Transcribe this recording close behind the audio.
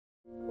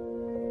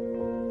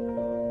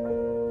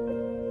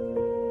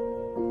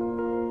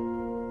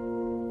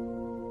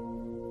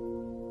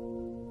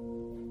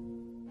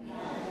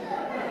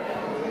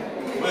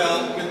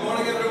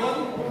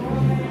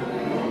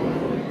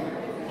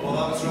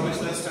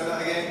try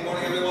that again. Good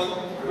morning, everyone.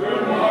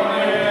 Good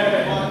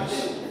morning. Much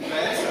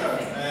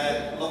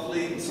better.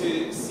 Lovely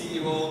to see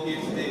you all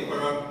here today for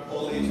our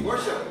all-age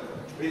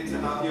worship. Great to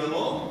have you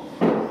along.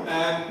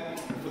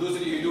 For those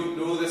of you who don't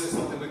know, this is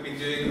something we've been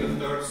doing on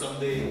the third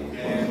Sunday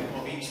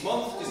of each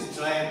month, just to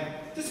try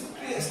and just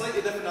create a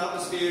slightly different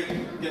atmosphere,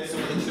 get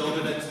some of the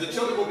children in. So the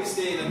children will be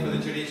staying in for the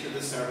duration of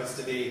the service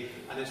today,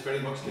 and it's very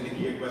much kind of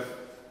geared with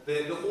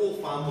the whole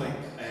family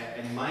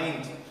in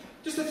mind.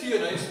 Just a few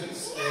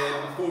announcements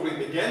before we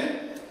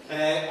begin. I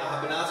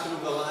have been asking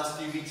over the last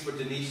few weeks for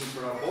donations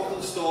for our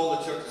bottle stall.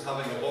 The church is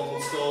having a bottle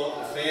stall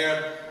at the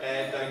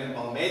fair down in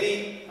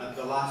Balmedy at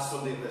the last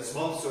Sunday of this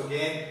month. So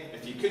again,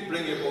 if you could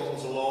bring your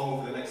bottles along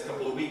over the next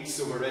couple of weeks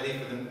so we're ready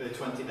for the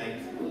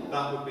 29th,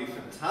 that would be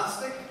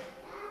fantastic.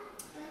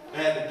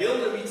 The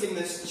Guild are meeting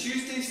this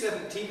Tuesday,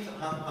 17th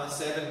at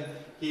 7:30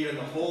 here in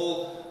the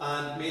hall,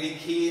 and Mary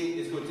Kane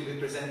is going to be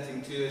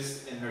presenting to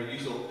us in her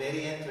usual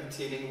very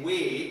entertaining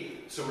way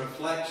some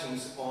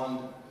reflections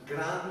on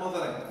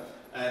grandmothering.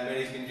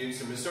 Mary's been doing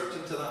some research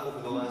into that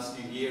over the last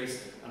few years,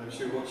 and I'm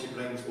sure what she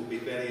brings will be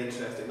very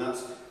interesting.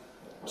 That's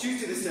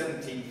Tuesday the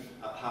 17th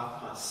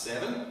at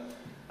 7:30.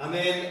 And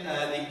then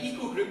the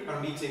Eco Group are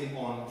meeting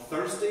on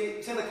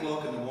Thursday, 10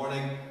 o'clock in the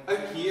morning,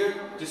 out here,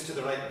 just to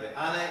the right of the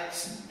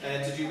annex,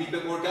 to do a wee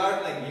bit more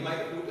gardening. You might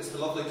have noticed the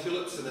lovely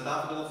tulips and the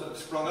daffodils that have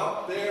sprung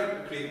up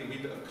there, creating a wee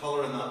bit of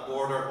colour in that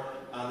border,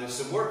 and there's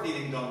some work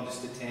needing done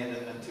just to tend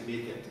it and to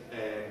make it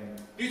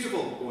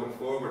beautiful going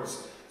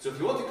forwards. So if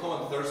you want to come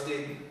on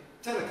Thursday,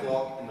 10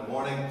 o'clock in the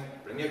morning,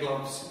 bring your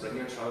gloves, bring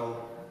your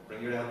trowel,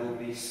 bring your elbow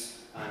grease,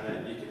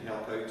 and you can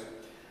help out.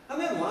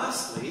 And then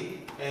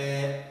lastly,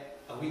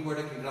 a wee word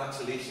of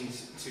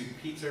congratulations to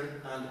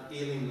Peter and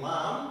Aileen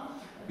Lamb,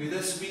 who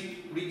this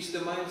week reached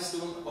the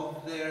milestone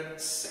of their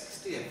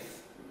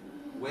 60th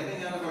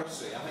wedding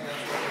anniversary. I think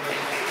that's what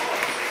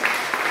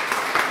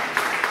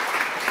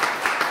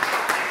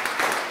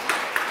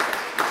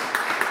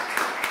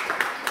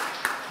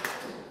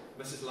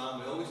we're Mrs. Lamb,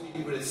 we always knew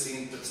you were a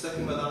saint, but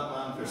sticking with that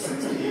man for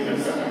 60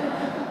 years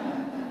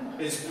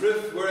is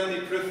proof. Were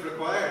any proof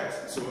required?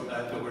 So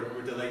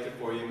we're delighted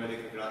for you. Many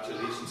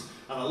congratulations.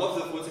 And I love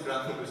the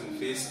photograph that was on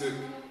Facebook.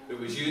 It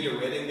was you on your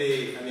wedding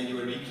day, and then you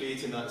were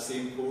recreating that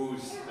same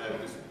pose.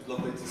 It was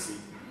lovely to see.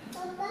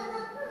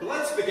 But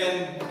let's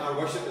begin our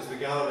worship as we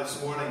gather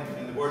this morning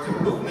in the words of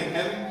an opening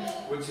hymn,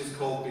 which is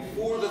called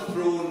Before the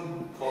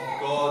Throne of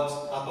God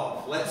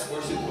Above. Let's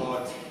worship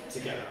God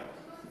together.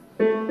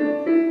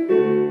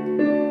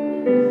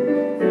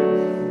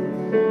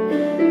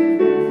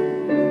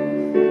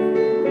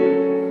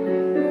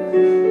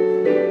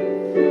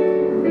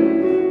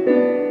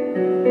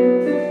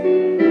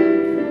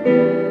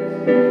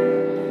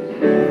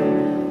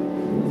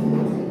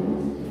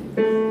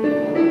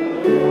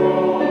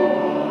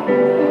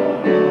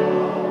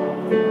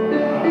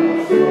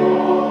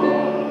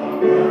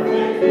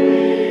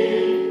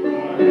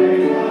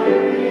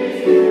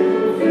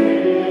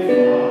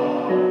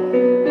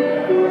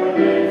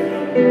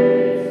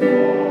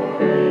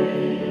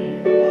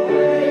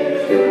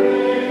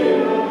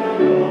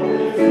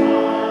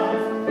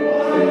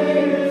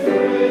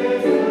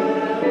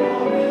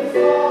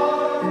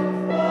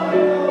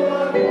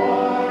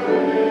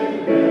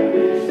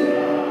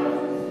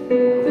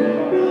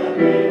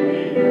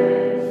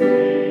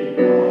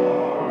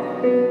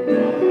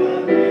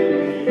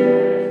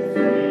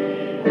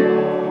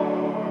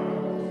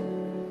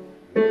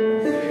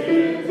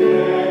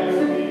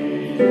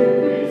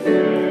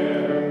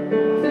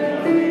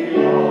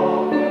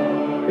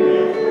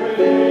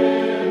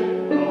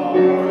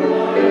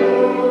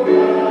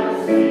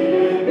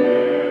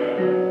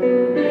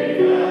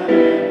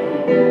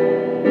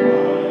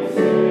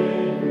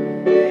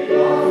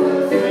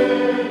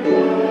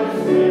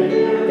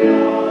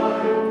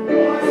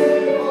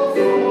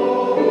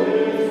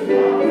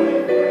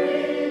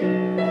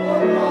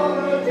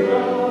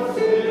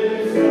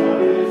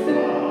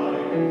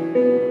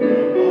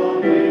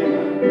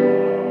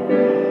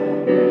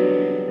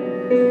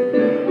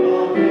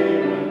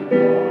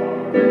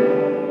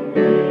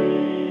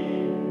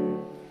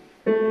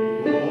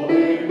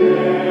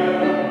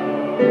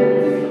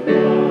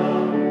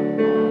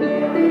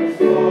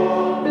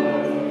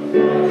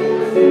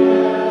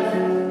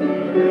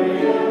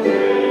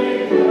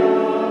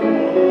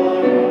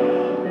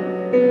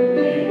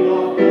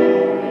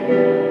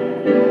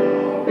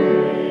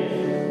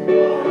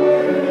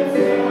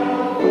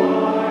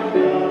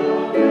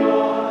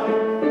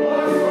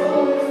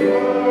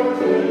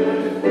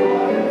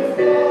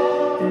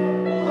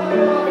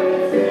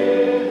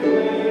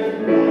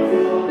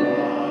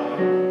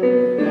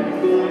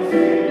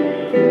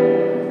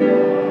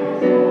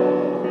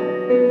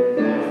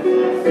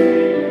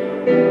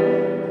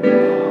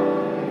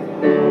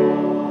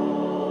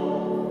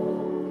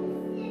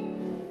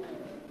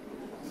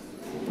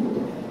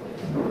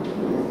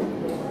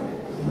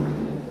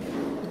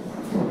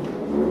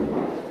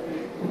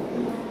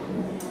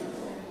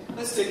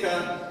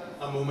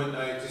 a moment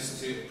now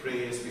just to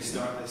pray as we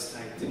start this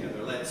time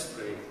together. Let's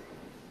pray.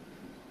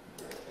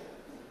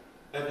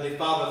 Heavenly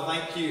Father,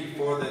 thank you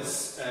for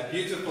this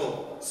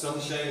beautiful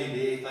sunshiny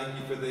day. Thank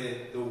you for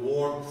the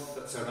warmth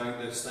that's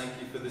around us. Thank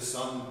you for the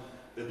sun,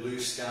 the blue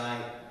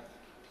sky.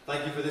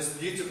 Thank you for this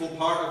beautiful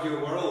part of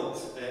your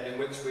world in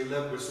which we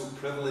live. We're so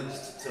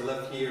privileged to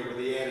live here where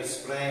the air is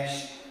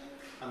fresh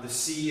and the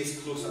sea is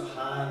close at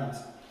hand.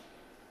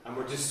 And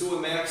we're just so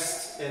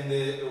immersed in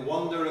the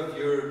wonder of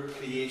your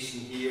creation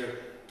here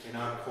in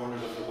our corner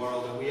of the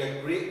world. And we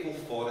are grateful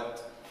for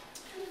it.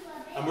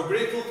 And we're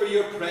grateful for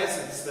your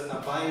presence that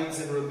abides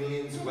and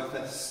remains with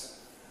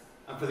us.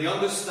 And for the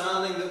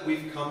understanding that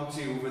we've come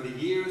to over the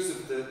years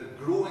of the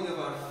growing of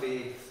our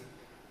faith,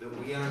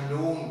 that we are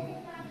known,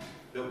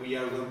 that we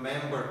are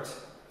remembered,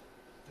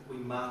 that we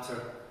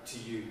matter to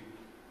you.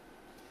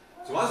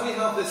 So as we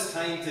have this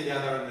time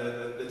together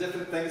and the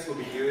different things we'll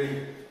be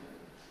doing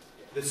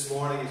this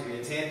morning, as we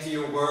attend to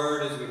your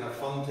word, as we have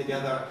fun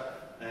together,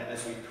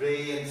 as we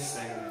pray and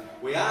sing,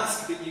 we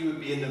ask that you would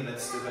be in the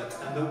midst of it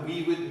and that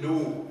we would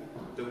know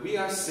that we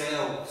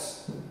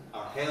ourselves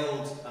are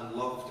held and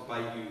loved by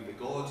you, the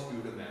God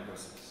who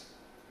remembers us.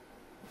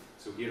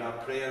 So hear our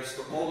prayers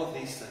for all of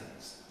these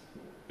things,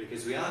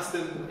 because we ask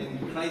them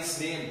in Christ's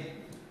name.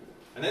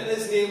 And in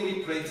his name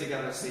we pray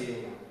together,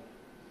 saying,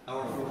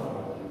 Our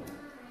Father,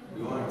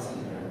 who art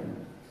in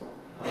heaven,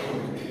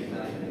 hallowed be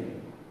thy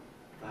name.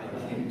 Thy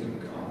kingdom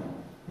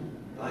come,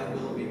 thy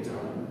will be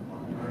done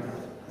on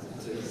earth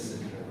as it is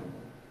in heaven.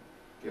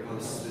 Give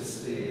us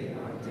this day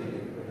our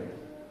daily bread,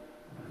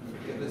 and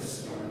forgive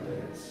us our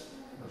debts,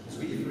 as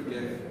we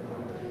forgive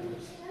our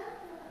debtors.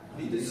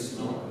 Lead us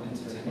not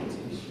into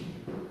temptation,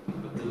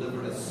 but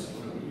deliver us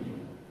from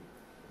evil.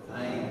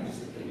 Thine is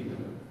the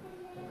kingdom,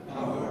 the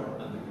power,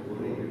 and the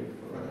glory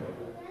forever.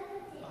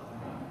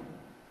 Amen.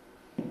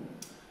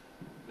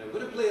 Now, we're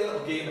going to play a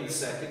little game in a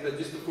second, but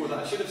just before that,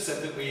 I should have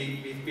said that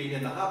we've been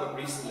in the habit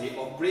recently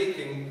of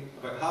breaking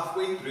about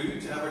halfway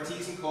through to have our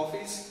teas and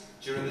coffees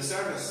during the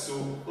service. So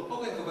we'll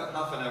probably have about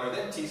half an hour,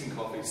 then teas and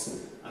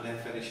coffees, and then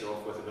finish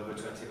off with another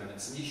 20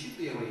 minutes. And you should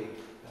be away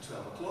at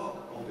 12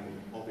 o'clock,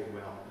 all being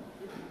well.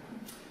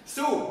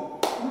 So,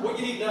 what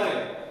you need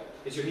now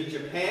is you need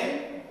your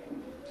pen,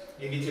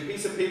 you need your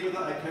piece of paper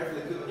that I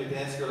carefully put on your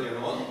desk earlier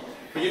on,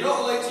 but you're not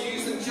allowed to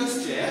use them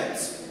just yet,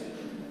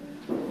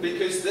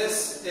 because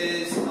this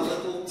is a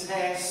little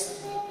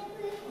test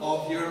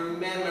of your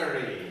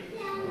memory.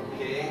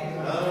 Okay?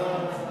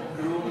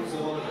 Grows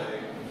all about.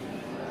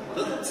 A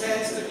little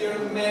test of your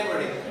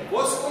memory.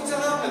 What's going to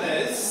happen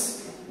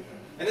is,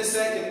 in a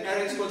second,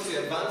 Eric's going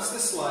to advance the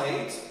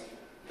slide.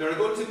 There are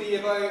going to be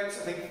about, I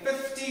think,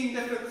 15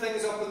 different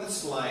things up on the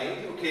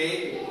slide.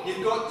 Okay?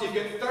 You've got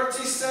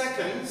 30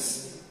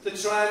 seconds to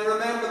try and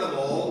remember them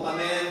all, and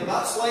then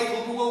that slide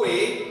will go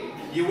away.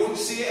 You won't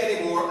see it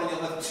anymore, and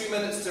you'll have 2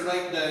 minutes to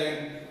write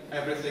down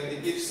everything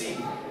that you've seen.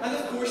 And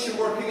of course, you're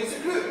working as a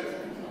group.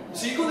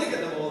 So you're going to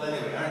get them all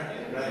anyway, aren't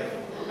you? Right?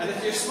 And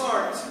if you're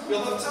smart,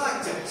 you'll have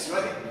tactics,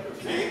 right?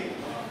 Okay?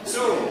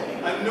 So,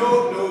 and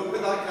no,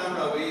 put that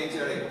camera away,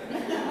 Jerry.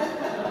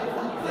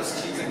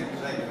 That's cheating.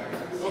 Right?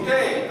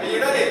 Okay, are you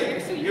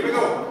ready? Here we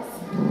go.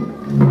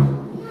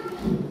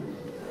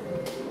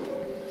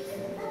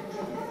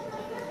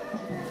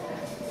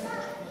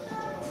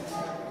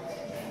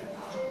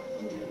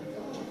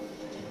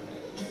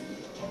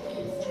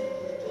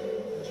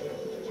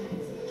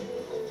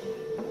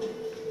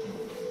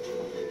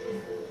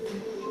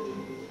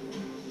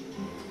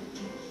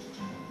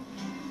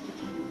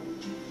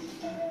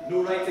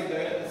 No writing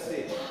down at this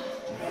stage.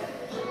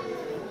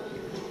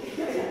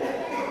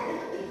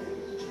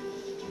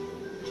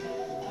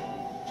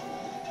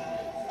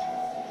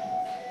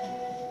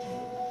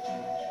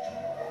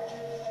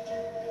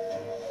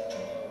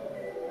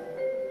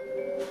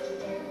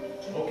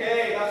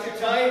 Okay, that's your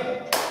time.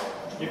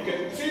 You've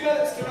got 2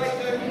 minutes to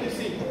write down what you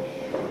see.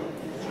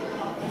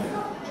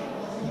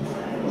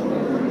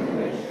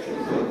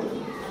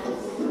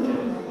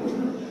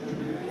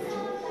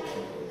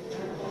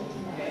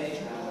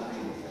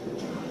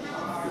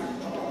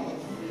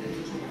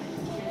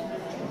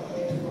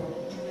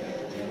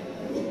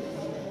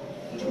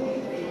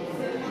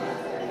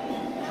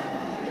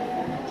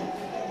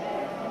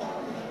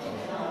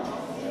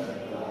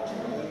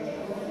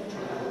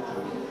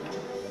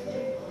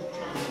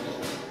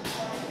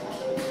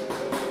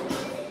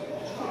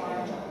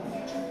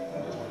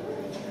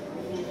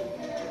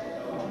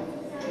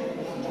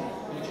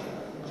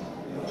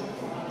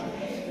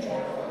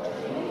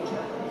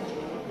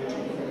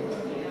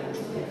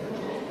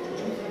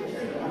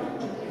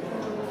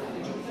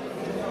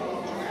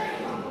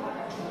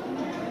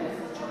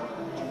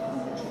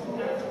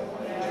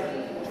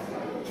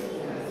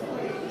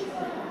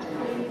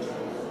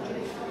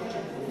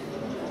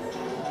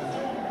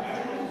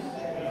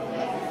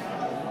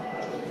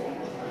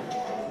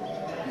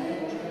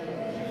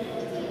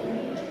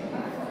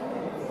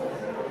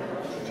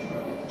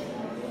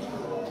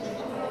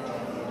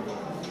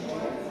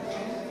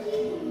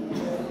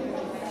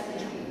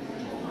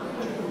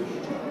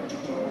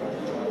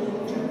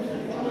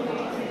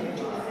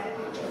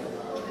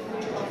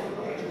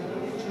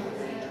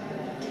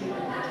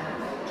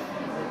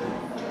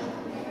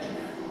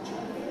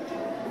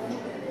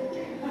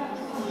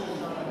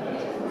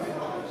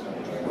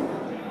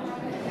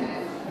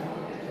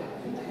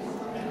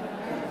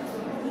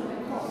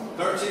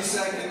 30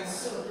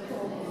 seconds.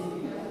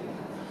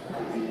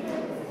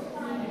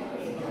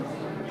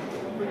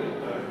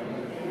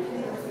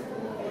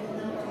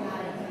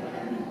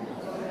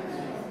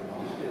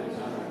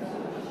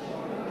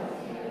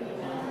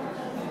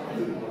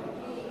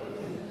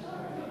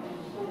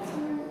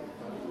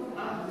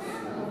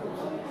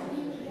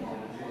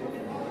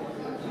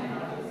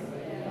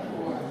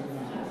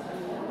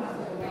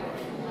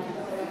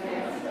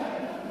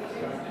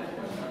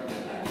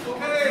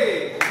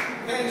 Okay,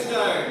 pens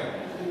down.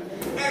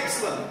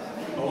 Excellent.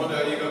 I wonder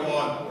how you got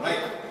on. Right,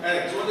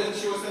 Eric, do you want to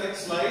show us the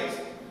next slide?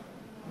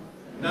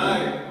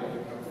 Now,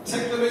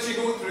 tick them as you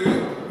go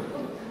through.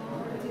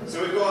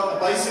 So we've got a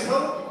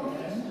bicycle,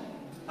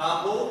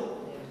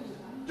 apple,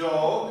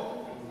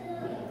 dog,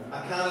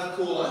 a can of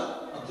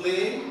cola, a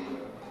plane,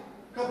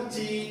 a cup of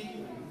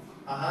tea,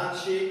 a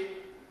handshake,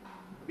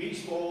 a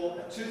beach ball,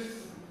 a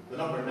tooth, the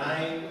number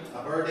 9,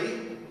 a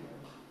birdie,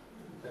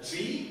 a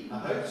tree, a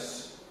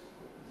house,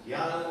 a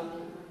piano,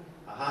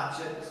 a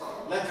hatchet,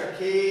 letter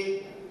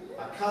K,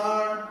 a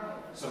car,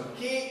 some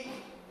cake,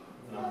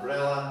 an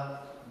umbrella,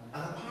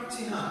 and a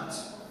party hat.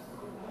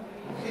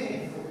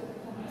 Okay.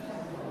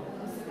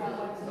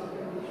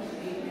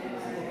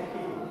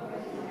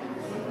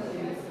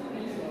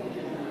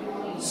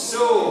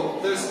 So,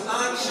 there's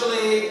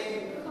actually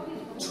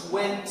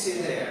 20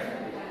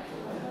 there.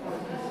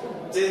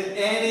 Did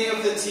any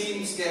of the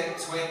teams get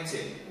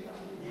 20?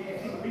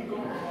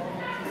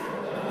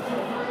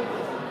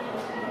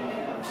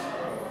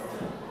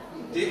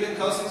 David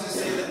Cousins is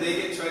saying that they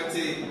get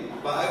 20,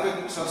 but I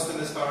wouldn't trust him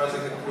as far as I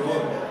could throw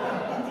him.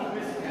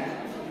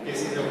 In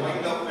case he's a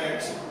wind-up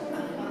merchant.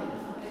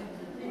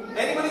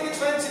 Anybody get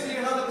 20? Put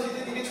your hand up if you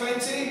did get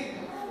 20.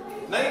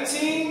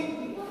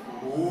 19?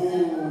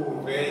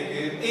 Ooh, very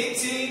good.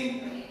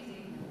 18?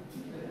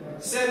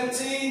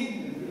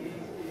 17?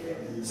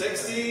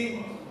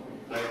 16?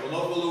 Right, we'll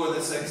not go lower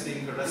than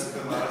 16 for risk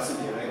of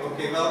embarrassing you, right?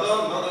 Okay, well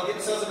done, well done. Give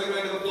yourselves a big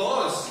round of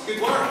applause. Good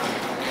work.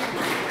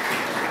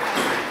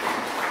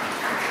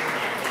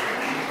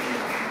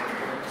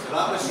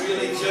 That was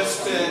really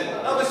just to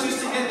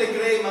get the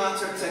grey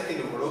matter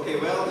ticking over. Okay,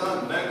 well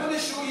done. Now I'm going to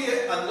show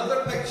you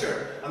another picture,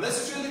 and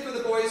this is really for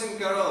the boys and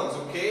girls.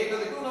 Okay, now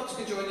the grown-ups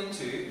can join in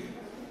too.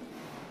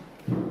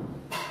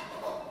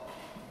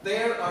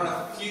 There are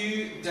a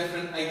few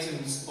different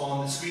items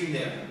on the screen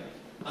there,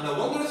 and I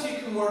wonder if you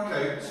can work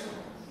out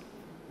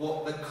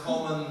what the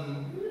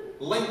common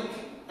link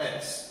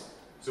is.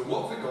 So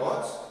what have we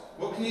got?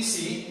 What can you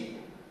see?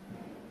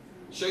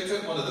 Shout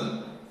out one of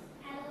them.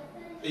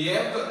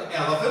 Yeah, we've got an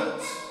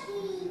elephant,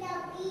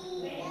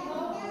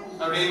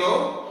 a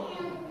rainbow,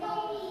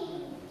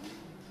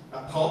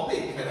 a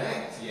poppy,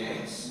 correct,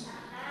 yes.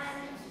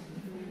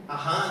 A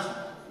hand,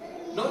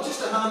 not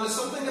just a hand, there's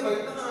something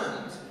about the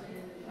hand.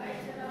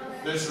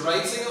 There's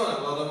writing on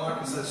it, well done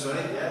Marcus, that's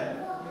right, yeah.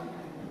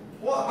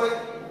 What about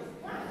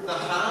the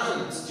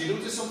hand? Do you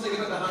notice something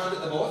about the hand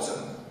at the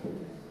bottom?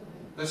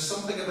 There's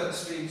something about the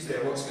streams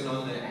there, what's going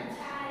on there?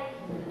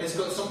 It's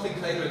got something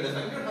tied around the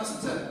finger,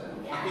 hasn't it?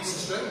 A piece of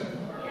string.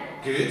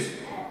 Good.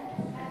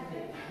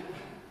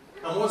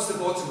 And what's the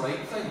bottom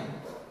right thing?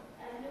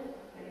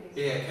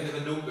 Yeah, kind of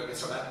a notebook, a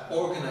sort of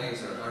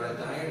organiser or a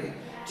diary.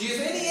 Do you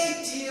have any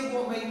idea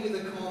what might be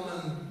the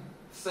common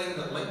thing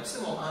that links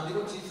them all? Andy,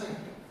 what do you think?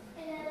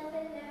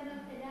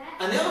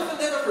 An elephant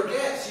never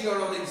forgets. You are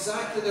on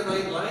exactly the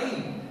right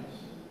line.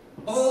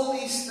 All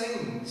these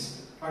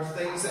things are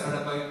things that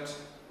are about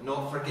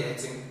not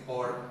forgetting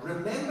or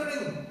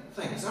remembering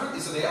things, aren't they?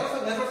 So the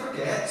elephant never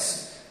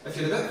forgets. If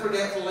you're a bit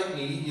forgetful like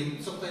me,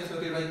 you sometimes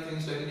maybe write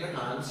things down in your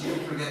hands, you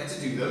forget to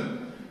do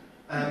them.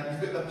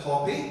 You've got the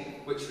poppy,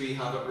 which we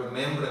have at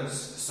Remembrance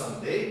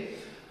Sunday.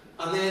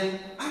 And then,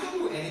 I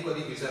don't know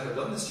anybody who's ever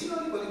done this. Do you know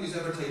anybody who's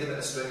ever tied a bit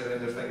of string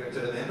around their finger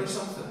to remember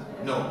something?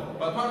 No.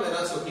 But apparently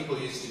that's what people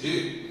used to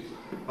do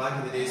back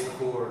in the days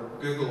before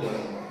Google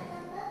and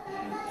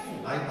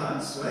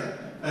iPads, right?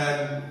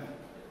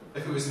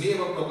 If it was me, I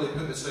would probably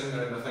put the string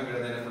around my finger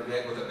and then I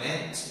forget what it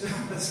meant.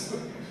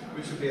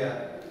 Which would be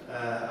a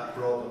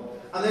problem.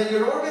 And then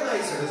your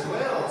organiser as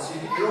well. So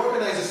your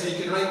organiser, so you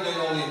can write down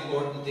all the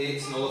important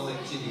dates and all the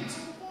things you need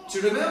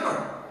to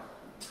remember.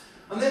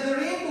 And then the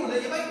rainbow. Now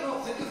you might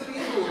not think of the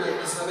rainbow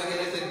as having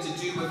anything to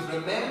do with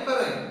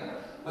remembering,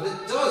 but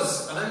it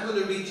does. And I'm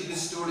going to read you the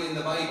story in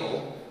the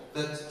Bible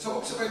that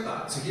talks about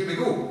that. So here we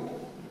go.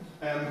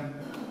 In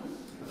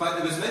fact,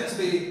 it was meant to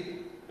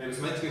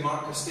be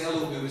Mark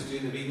Costello who was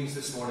doing the readings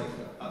this morning.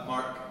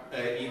 Mark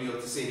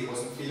emailed to say he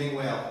wasn't feeling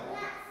well.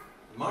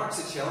 Mark's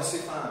a Chelsea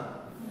fan.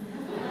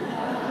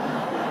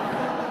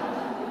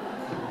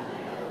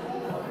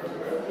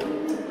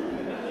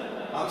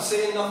 I'm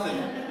saying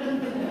nothing.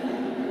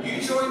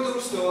 You join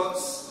those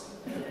thoughts.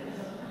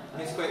 I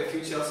think quite a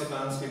few Chelsea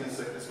fans feeling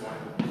sick this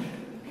morning.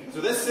 So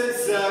this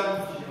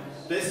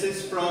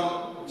is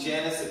from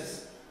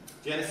Genesis.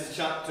 Genesis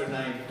chapter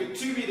 9. We've got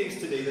 2 readings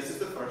today. This is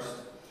the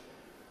first.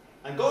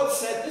 And God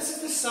said, "This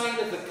is the sign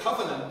of the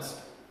covenant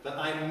that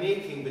I'm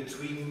making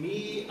between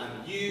me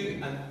and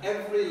you and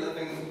every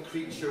living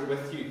creature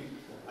with you.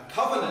 A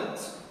covenant,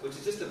 which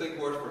is just a big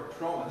word for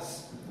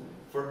promise,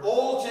 for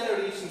all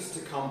generations to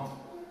come.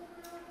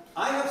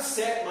 I have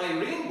set my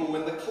rainbow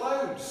in the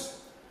clouds,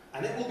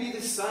 and it will be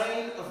the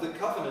sign of the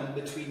covenant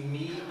between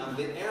me and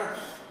the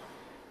earth.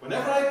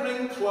 Whenever I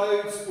bring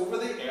clouds over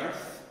the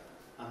earth,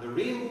 and the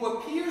rainbow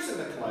appears in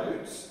the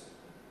clouds,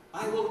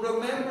 I will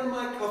remember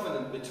my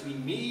covenant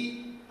between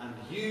me and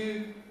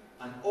you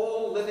and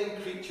all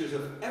living creatures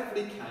of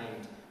every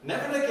kind.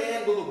 Never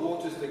again will the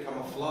waters become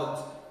a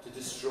flood to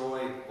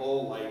destroy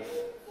all life.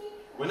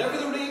 Whenever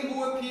the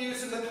rainbow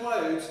appears in the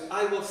clouds,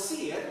 I will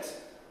see it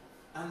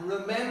and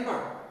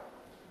remember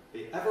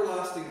the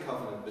everlasting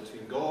covenant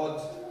between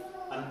God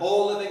and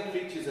all living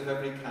creatures of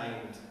every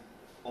kind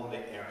on the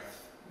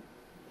earth.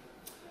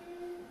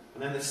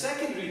 And then the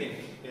second reading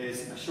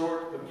is a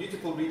short but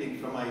beautiful reading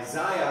from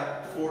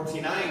Isaiah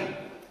 49,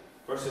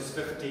 verses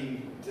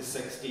 15 to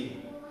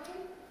 16.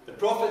 The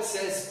prophet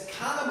says,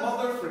 "Can a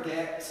mother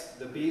forget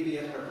the baby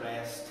at her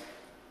breast,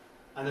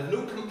 and have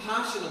no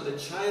compassion on the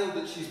child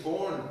that she's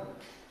born?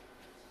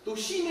 Though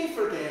she may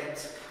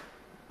forget,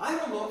 I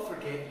will not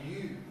forget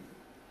you.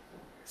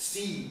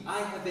 See, I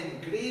have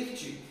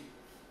engraved you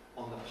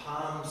on the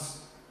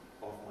palms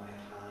of my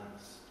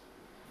hands."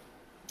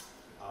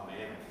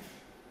 Amen.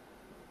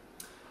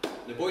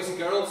 Now, boys and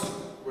girls,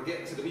 we're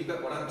getting to the wee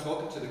bit where I'm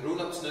talking to the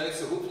grown-ups now,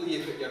 so hopefully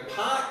you've got your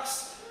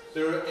packs.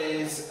 There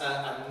is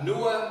a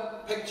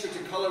Noah picture to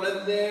colour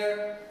in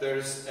there.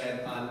 There's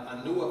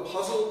a Noah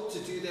puzzle to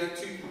do there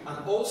too.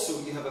 And also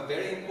you have a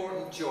very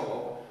important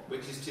job,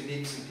 which is to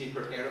make some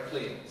paper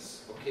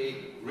aeroplanes. Okay?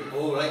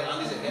 Oh, right,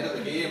 Andy's ahead of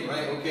the game,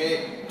 right?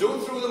 Okay.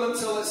 Don't throw them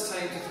until it's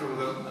time to throw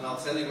them, and I'll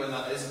tell you when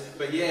that is.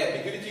 But yeah,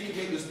 it'd be good if you could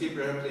make those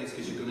paper aeroplanes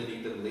because you're going to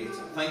need them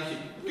later. Thank you.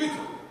 Good.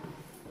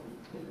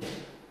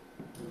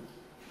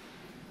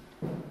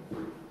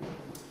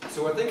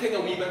 So we're thinking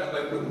a wee bit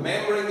about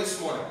remembering this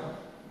morning.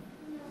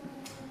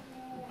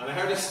 And I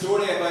heard a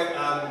story about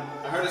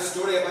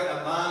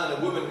a man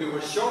and a woman who were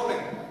shopping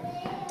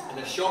in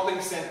a shopping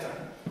centre,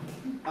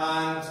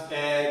 and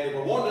they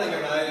were wandering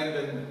around,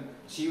 and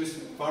she was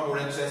far more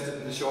interested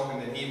in the shopping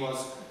than he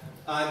was,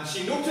 and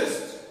she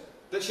noticed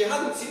that she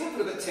hadn't seen him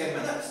for about 10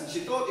 minutes, and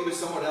she thought he was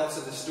somewhere else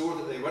in the store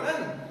that they were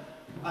in,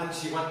 and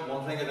she went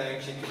wandering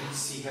around. She couldn't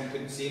see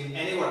him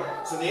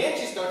anywhere. So in the end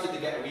she started to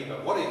get a wee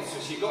bit worried, so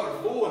she got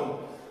her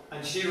phone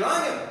and she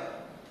rang him,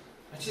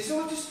 and she said,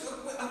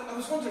 I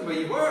was wondering where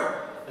you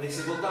were. And he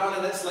said, well,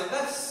 darling, it's like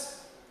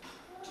this.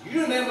 Do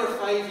you remember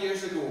 5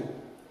 years ago,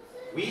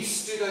 we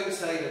stood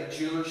outside a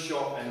jeweller's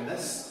shop in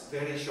this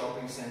very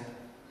shopping centre,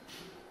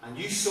 and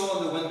you saw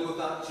in the window of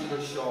that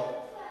jeweller's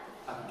shop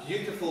a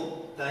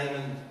beautiful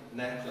diamond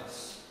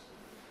necklace,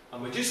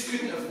 and we just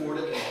couldn't afford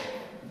it then.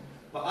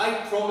 But I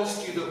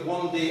promised you that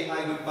one day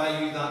I would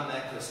buy you that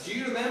necklace. Do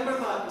you remember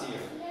that, dear?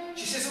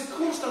 She says, of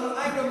course, darling,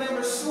 I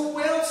remember so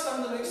well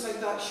standing outside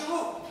that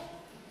shop.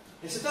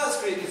 He said,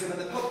 that's great, because I'm in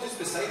the pub just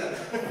beside it.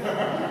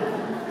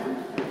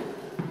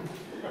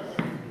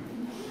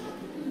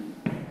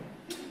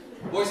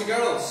 Boys and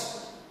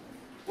girls,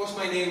 what's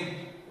my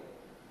name?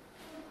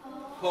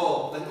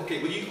 Paul. Then,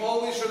 okay, will you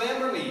always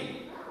remember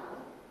me?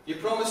 You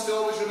promise to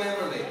always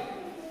remember me?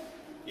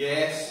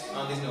 Yes,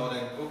 Andy's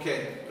nodding.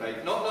 Okay,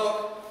 right. Knock,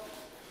 knock.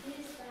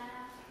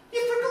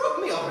 You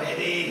forgot me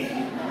already.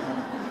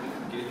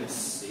 Goodness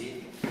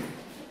sake.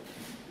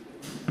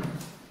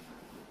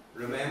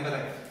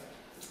 Remembering.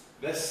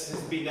 This has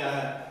been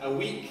a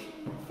week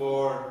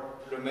for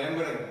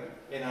remembering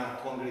in our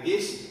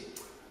congregation.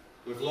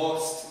 We've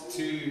lost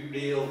two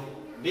real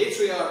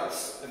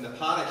matriarchs in the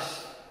parish,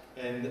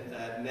 in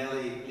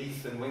Nellie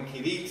Leith and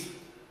Winky Reid.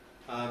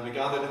 And we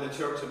gathered in the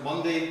church on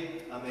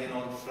Monday and then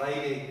on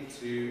Friday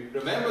to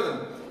remember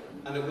them.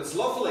 And it was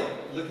lovely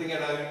looking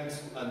around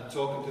and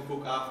talking to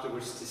folk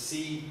afterwards to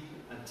see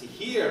and to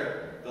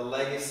hear the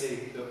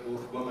legacy that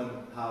both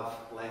women have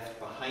left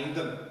behind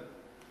them.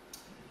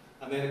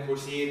 And then, of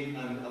course, Ian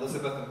and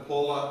Elizabeth and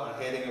Paula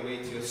are heading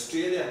away to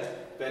Australia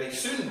very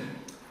soon,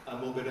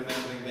 and we'll be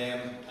remembering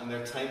them and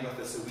their time with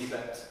us a wee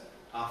bit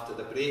after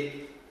the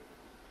break.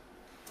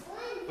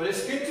 But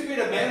it's good to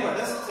be remembered,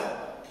 isn't it?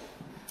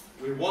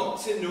 We want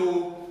to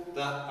know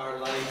that our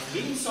lives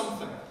mean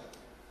something,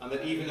 and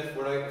that even if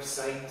we're out of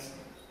sight,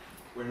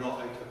 we're not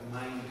out of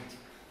mind.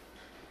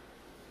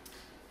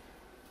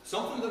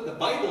 Something that the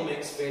Bible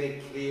makes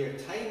very clear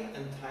time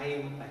and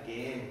time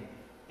again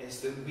is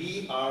that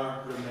we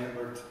are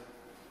remembered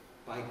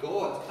by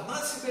God. And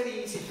that's a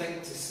very easy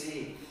thing to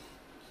say.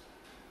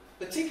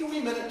 But take a wee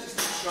minute just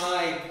to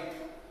try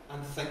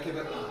and think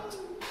about that.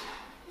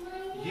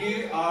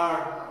 You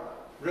are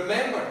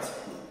remembered.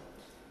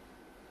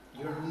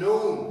 You're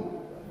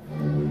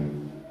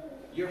known.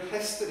 Your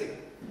history,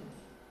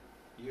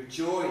 your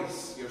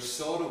joys, your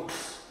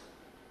sorrows,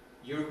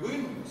 your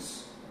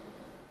wounds,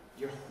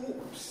 your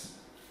hopes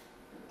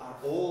are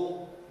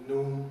all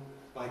known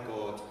by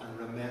God and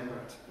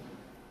remembered.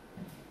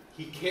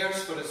 He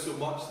cares for us so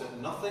much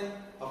that nothing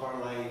of our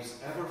lives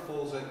ever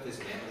falls out of his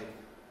memory.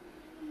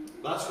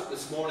 That's what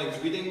this morning's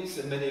readings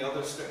and many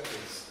other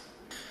scriptures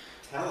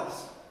tell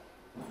us.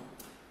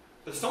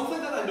 But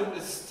something that I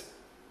noticed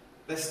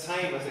this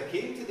time as I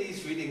came to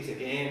these readings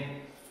again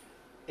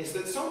is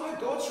that somehow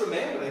God's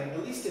remembering,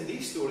 at least in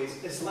these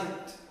stories, is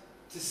linked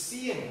to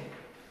seeing.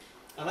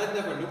 And I'd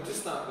never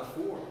noticed that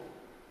before.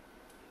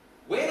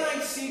 When I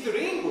see the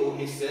rainbow,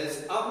 he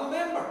says, I'll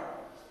remember.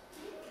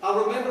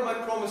 I'll remember my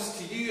promise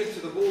to you and to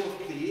the whole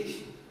of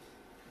creation.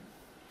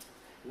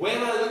 When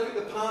I look at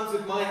the palms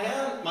of my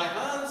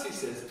hands, he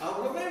says,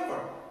 I'll remember.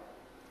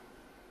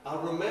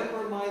 I'll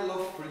remember my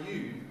love for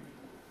you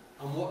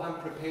and what I'm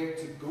prepared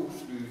to go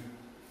through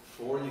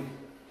for you.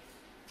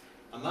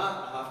 And that,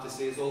 I have to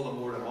say, is all the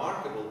more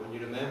remarkable when you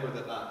remember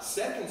that that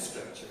second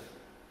scripture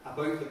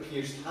about the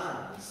pierced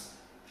hands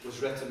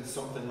was written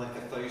something like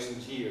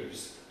 1,000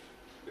 years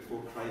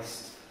before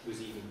Christ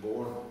was even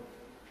born.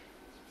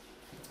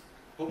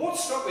 But what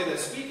struck me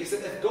this week is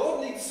that if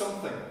God needs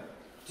something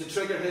to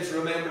trigger his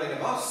remembering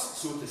of us,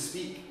 so to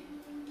speak,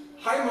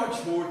 how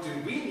much more do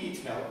we need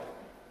help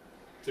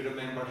to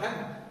remember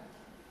him?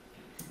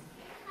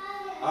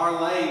 Our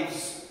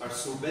lives are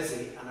so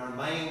busy and our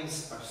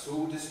minds are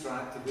so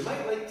distracted. We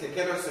might like to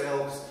kid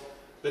ourselves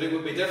that it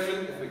would be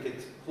different if we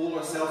could hold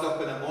ourselves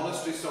up in a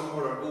monastery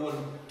somewhere or go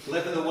and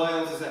live in the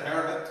wilds as a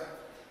hermit.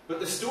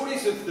 But the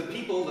stories of the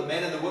people, the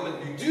men and the women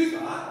who do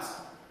that,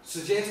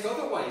 suggest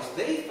otherwise.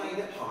 They find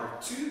it hard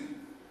too.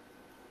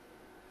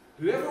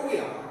 Whoever we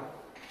are,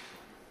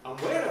 and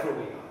wherever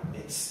we are,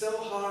 it's still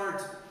hard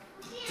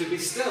to be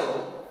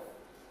still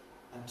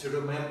and to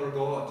remember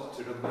God,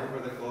 to remember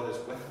that God is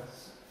with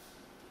us.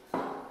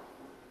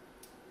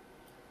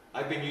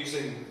 I've been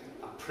using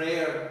a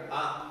prayer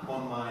app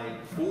on my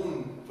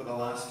phone for the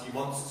last few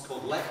months. It's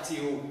called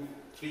Lectio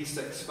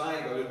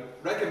 365. I would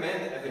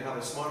recommend it if you have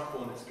a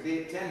smartphone. It's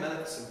great, 10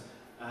 minutes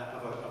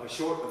of a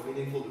short but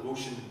meaningful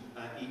devotion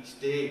each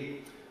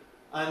day.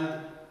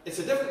 And it's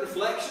a different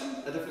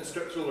reflection, a different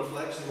scriptural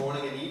reflection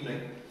morning and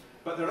evening.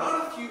 But there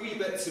are a few wee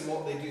bits in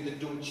what they do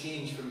that don't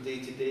change from day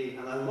to day.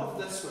 And I love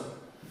this one.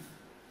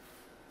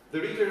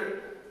 The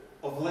reader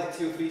of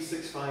Lectio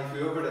 365,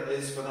 whoever it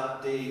is for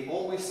that day,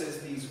 always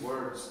says these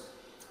words.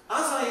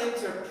 As I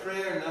enter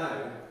prayer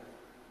now,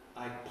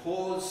 I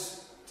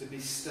pause to be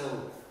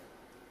still,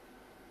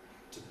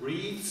 to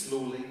breathe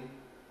slowly,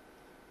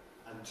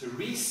 and to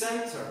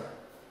recenter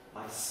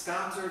my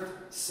scattered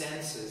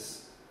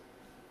senses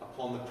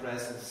upon the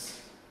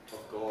presence of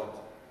God.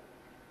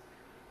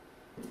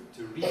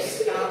 To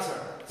recenter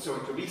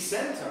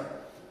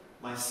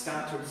my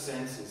scattered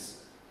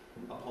senses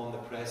upon the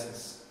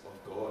presence of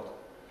God.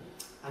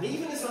 And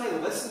even as I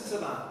listen to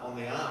that on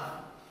the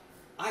app,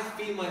 I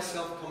feel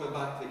myself coming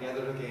back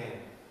together again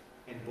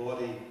in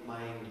body,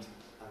 mind,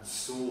 and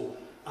soul.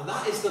 And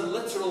that is the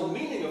literal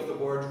meaning of the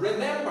word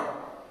remember.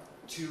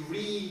 To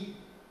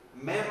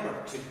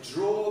remember, to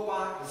draw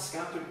back the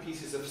scattered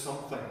pieces of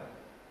something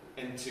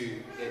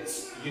into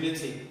its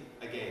unity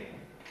again.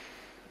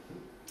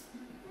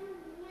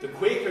 The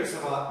Quakers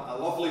have a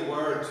lovely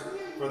word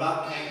for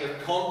that kind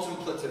of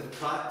contemplative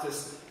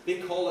practice. They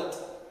call it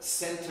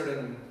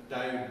centering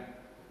down.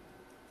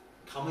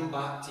 Coming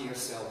back to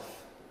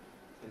yourself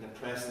in the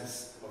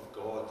presence of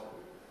God.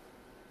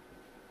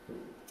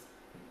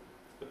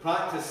 The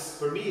practice,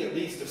 for me at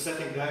least, of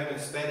sitting down and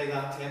spending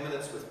that 10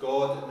 minutes with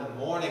God in the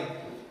morning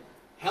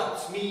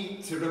helps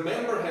me to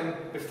remember him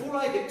before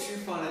I get too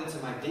far into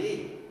my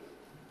day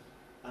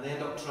and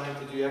end up trying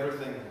to do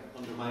everything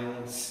under my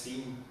own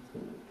steam.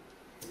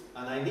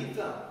 And I need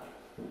that.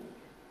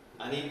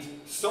 I need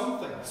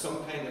something,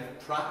 some kind of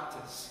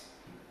practice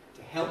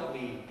to help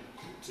me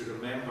to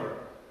remember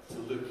to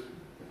look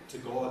to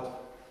God.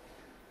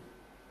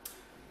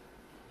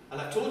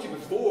 And I've told you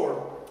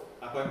before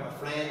about my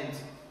friend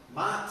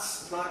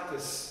Matt's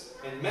practice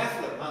in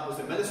Methelick. Matt was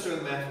the minister in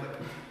Methelick.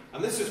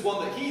 And this is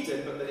one that he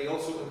did, but that he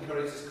also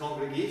encouraged his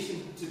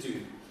congregation to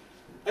do.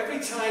 Every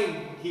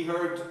time he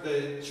heard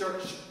the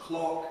church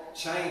clock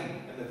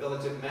chime in the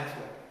village of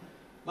Methelick,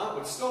 Matt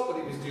would stop what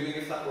he was doing,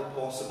 if that were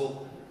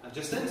possible, and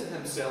just into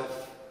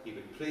himself, he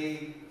would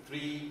pray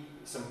 3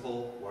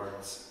 simple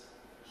words.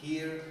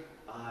 Here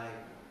I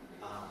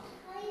am.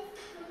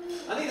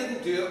 And he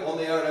didn't do it on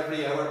the hour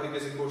every hour,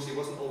 because of course he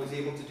wasn't always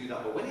able to do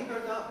that. But when he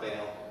heard that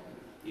bell,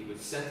 he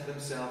would center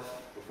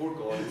himself before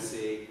God and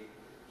say,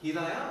 here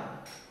I am.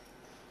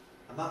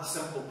 And that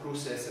simple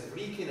process of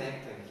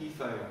reconnecting, he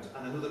found,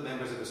 and I know that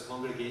members of his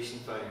congregation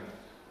found,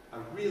 a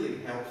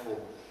really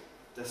helpful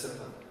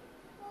discipline.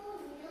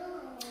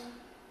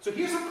 So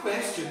here's a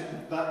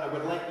question that I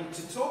would like you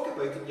to talk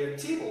about at your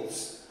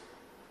tables,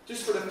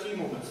 just for a few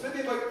moments, maybe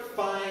about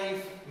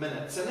 5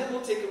 minutes, and then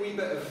we'll take a wee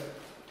bit of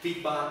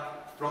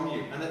feedback from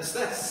you. And it's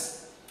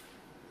this: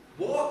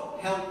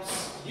 what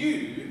helps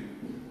you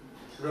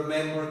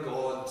remember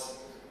God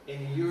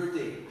in your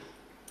day?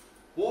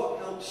 What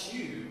helps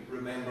you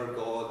remember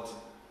God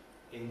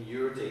in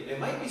your day? It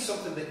might be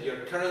something that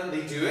you're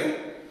currently doing,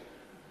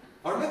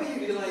 or maybe you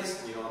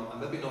realise,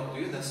 I'm maybe not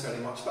doing this very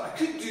much, but I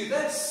could do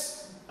this.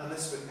 And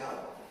this would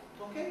help.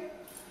 Okay?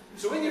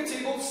 So in your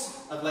tables,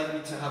 I'd like you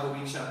to have a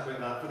wee chat about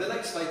that for the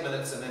next 5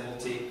 minutes, and then we'll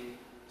take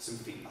some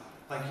feedback.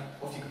 Thank you.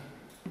 Off you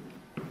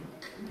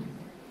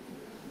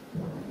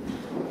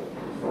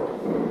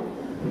go.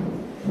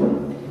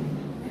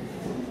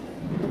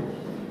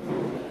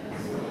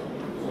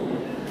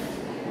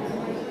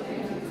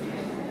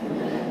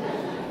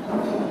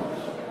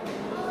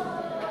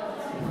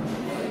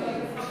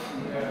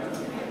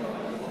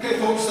 Okay,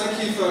 folks,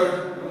 thank you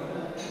for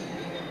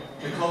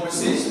the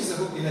conversations. I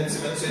hope you had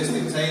some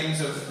interesting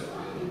times of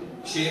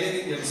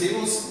sharing at your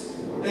tables.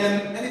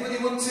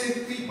 Anybody want to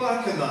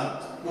feedback on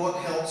that? What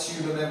helps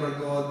you remember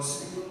God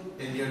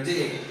in your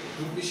day?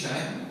 Don't be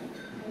shy.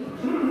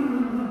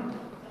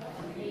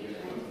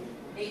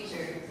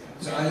 Nature.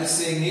 So I was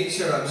saying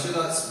nature. I'm sure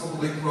that's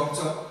probably cropped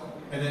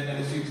up in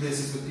a few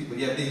places with people.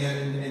 Yeah, being out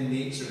in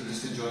nature and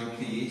just enjoying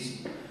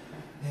creation.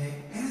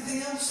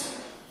 Anything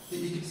else that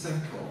you could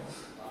think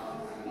of?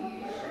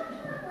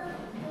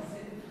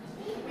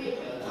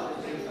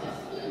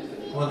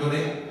 Come on,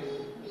 Donnie.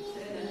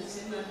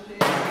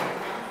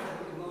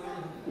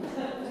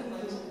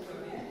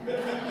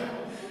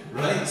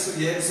 Right,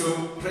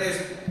 so prayer.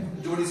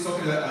 Donnie's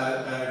talking about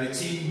a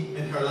routine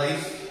in her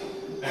life,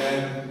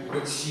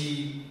 which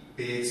she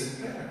bathes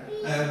in prayer.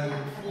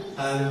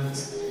 And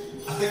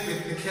I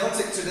think the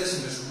Celtic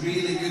tradition was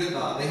really good at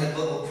that. They had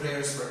little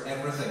prayers for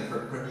everything,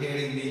 for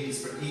preparing meals,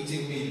 for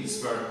eating meals,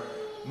 for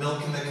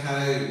milking the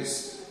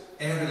cows.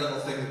 Every little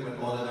thing that went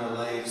on in our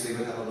lives, they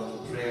would have a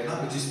little prayer. And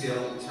that would just be a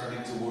little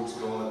turning towards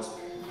God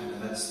in the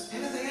midst.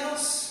 Anything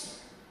else?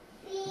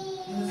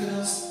 Anything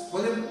else?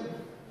 William?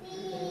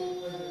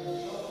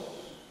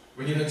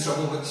 When you're in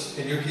trouble, which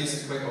in your case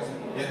is quite often.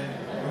 Yeah?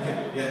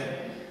 Okay, yeah.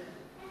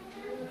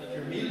 At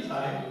your meal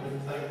time, when you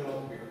thank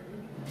God for your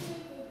food,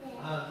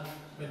 and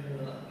when you're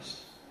relaxed,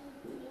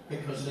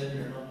 because then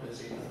you're not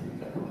busy and you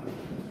can.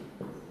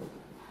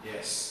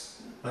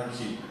 Yes, thank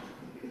you.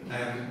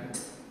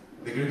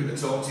 The group at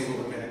the top table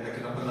were kind of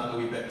picking up on that a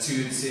wee bit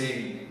too and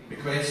saying the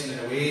question in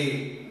a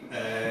way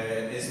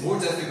is more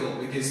difficult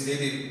because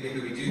maybe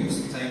we do have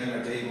some time in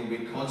our day when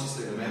we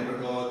consciously remember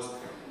God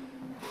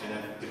in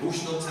a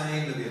devotional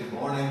time, maybe in the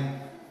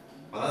morning.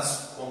 Well,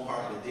 that's one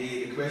part of the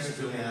day. The question is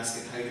really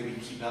asking how do we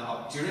keep that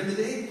up during the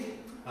day?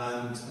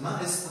 And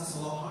that's a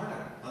lot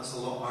harder. That's a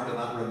lot harder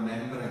than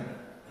remembering.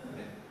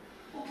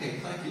 Okay,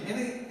 thank you.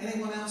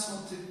 Anyone else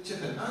want to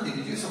chip in? Andy,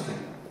 did you do something?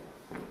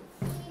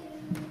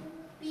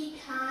 Be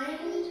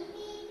kind.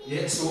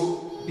 Yeah,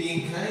 so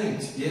being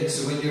kind. Yeah,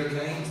 so when you're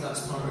kind,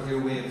 that's part of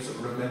your way of sort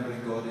of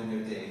remembering God in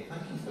your day.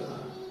 Thank you for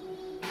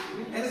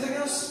that. Anything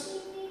else?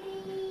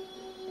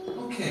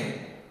 Okay.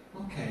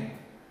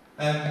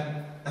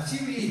 A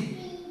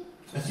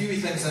few wee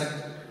things I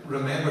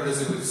remembered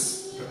as I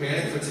was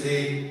preparing for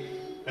today.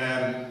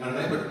 I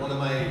remembered one of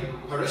my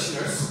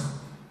parishioners,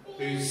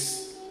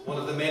 who's one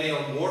of the many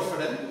on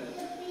warfarin,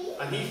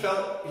 and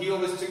he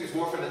always took his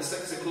warfarin at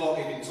 6 o'clock.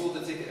 He'd been told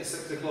to take it at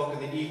 6 o'clock in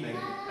the evening,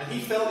 and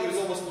he felt he was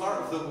almost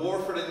part of the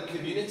warfarin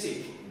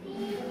community,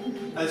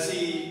 as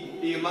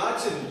he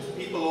imagined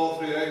people all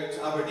throughout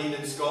Aberdeen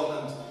and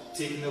Scotland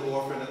taking the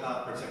warfarin at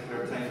that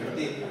particular time of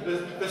day.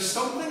 There's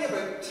something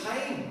about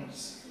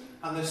times,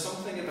 and there's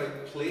something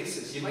about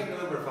places. You might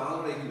remember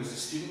Valerie, who was a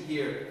student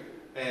here,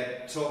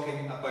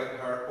 talking about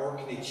her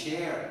Orkney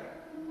chair,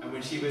 and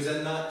when she was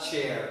in that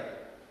chair,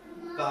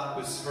 that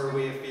was her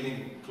way of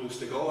feeling close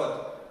to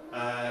God,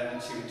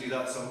 and she would do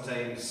that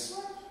sometimes,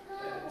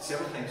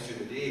 several times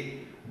through the day.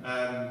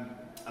 And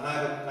I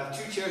have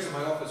two chairs in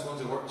my office.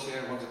 One's a work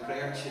chair, one's a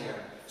prayer chair.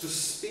 So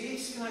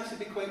space can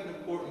actually be quite an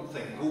important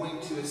thing.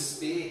 Going to a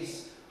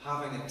space,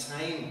 having a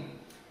time.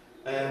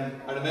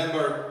 I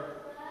remember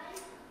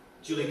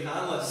Julie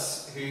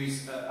Canlis,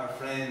 who's our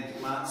friend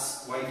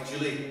Matt's wife,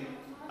 Julie,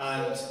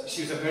 and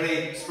she was a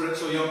very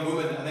spiritual young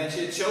woman, and then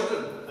she had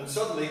children, and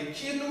suddenly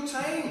she had no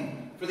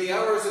time for the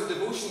hours of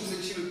devotions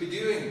that she would be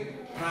doing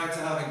prior to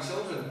having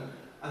children.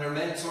 And her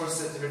mentor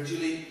said to her,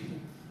 Julie,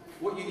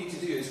 what you need to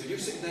do is when you're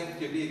sitting down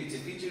with your baby to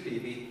feed your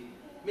baby,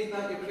 make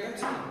that your prayer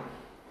time.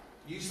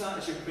 Use that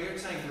as your prayer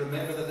time to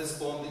remember that this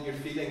bond that you're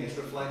feeling is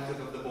reflective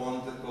of the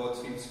bond that God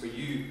feels for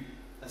you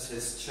as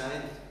His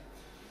child.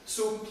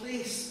 So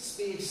place,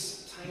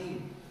 space,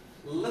 time,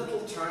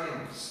 little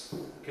turnings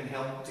can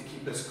help to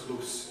keep us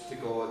close to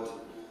God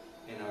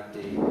in our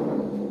day.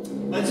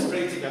 Let's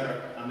pray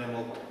together and then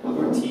we'll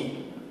have our tea.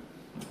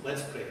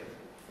 Let's pray.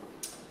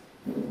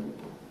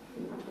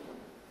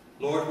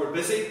 Lord, we're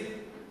busy,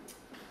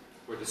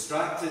 we're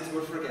distracted,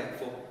 we're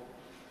forgetful.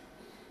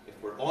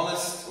 If we're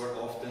honest, we're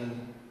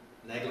often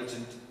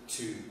negligent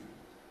too.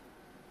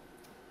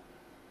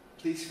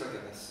 Please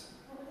forgive us.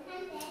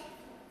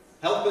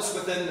 Help us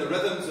within the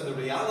rhythms and the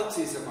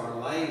realities of our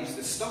lives,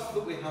 the stuff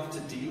that we have to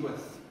deal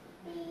with,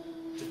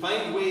 to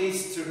find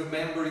ways to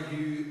remember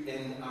you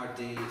in our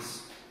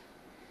days,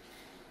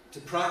 to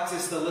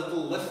practice the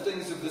little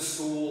liftings of the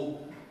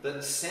soul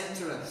that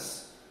centre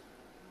us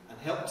and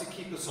help to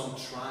keep us on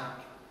track,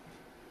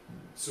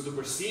 so that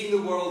we're seeing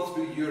the world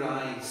through your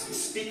eyes,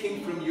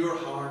 speaking from your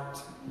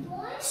heart,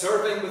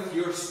 serving with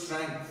your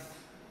strength,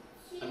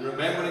 and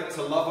remembering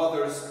to love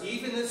others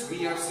even as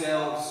we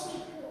ourselves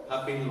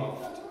have been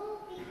loved.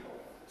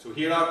 So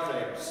hear our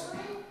prayers,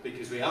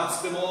 because we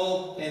ask them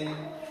all in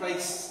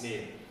Christ's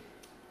name.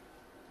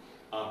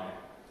 Amen.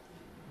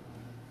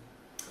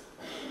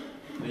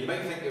 Now you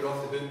might think you're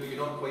off the hook, but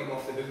you're not quite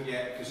off the hook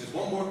yet, because there's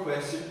one more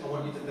question I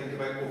want you to think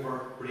about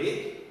over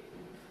break.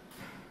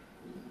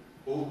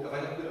 Oh, have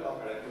I not put it up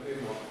right?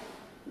 Okay, more.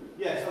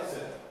 Yes, that's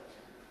it.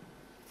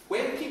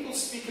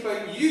 speak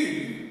about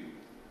you,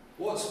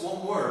 what's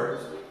one word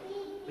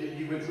that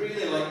you would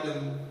really like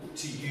them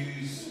to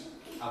use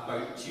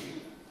about you?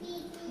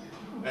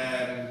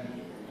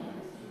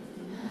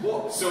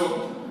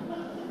 So,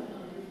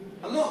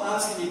 I'm not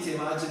asking you to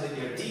imagine that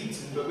you're Deed,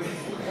 but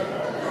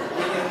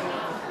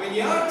when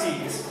you are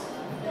Deed,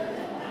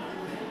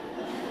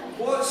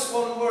 what's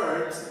one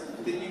word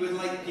that you would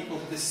like people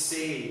to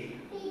say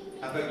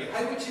about you?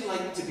 How would you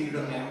like to be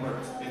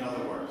remembered, in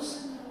other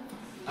words?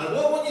 And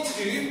what I want you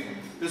to do,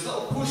 there's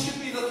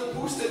should be little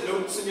post-it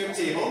notes on your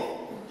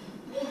table.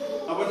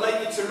 I would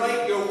like you to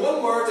write your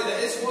one word, and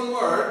it is one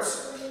word,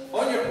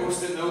 on your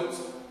post-it note,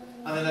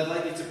 and then I'd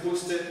like you to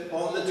post it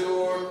on the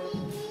door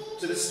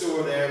to the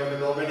store there, where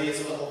there already is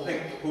a little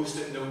pink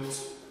post-it note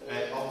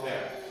up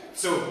there.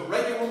 So,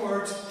 write your one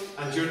word,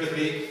 and during the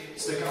break,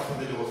 stick it up on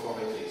the door for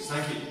me, please.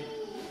 Thank you.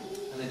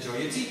 And enjoy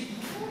your tea.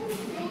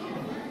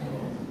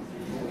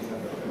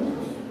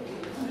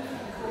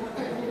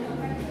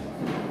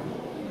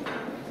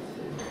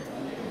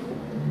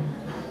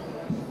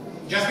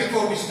 Just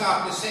before we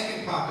start the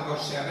second part of our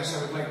service,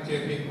 I would like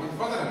to make one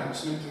further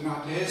announcement, and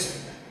that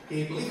is,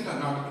 believe it or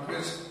not, it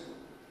was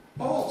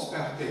Paul's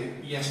birthday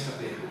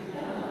yesterday.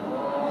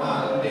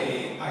 And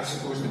I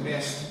suppose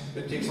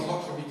it takes a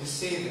lot for me to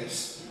say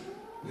this,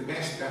 the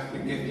best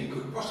birthday gift he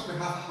could possibly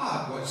have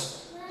had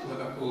was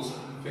Liverpool's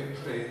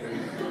victory in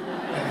FA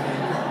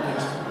Cup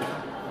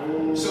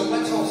yesterday. So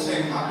let's all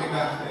sing happy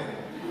birthday.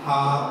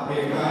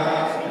 Happy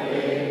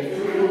birthday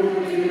to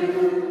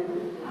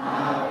you.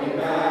 Happy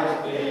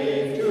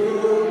birthday to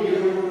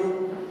you.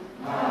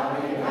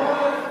 Happy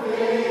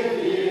birthday,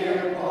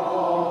 dear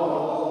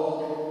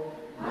Paul.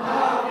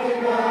 Happy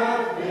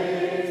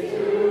birthday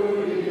to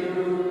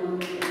you.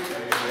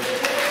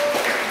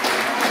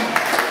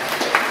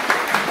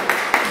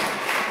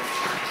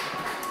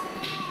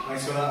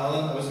 Thanks for that,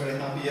 Alan. I was very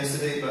happy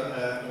yesterday, but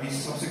a wee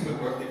subsequent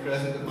birthday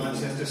present of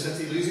Manchester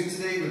City losing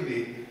today would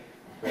be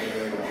very,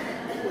 very well.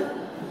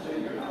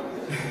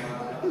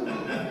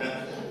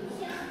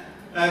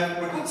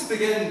 We're going to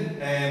begin,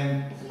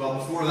 well,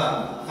 before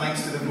that,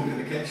 thanks to the folk in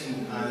the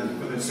kitchen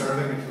and for the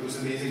serving and for those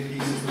amazing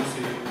pieces, those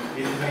who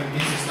made the fine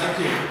pieces. Thank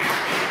you.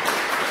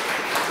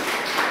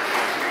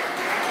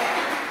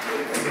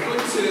 We're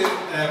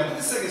going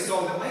to sing a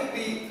song that might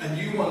be a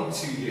new one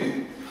to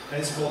you.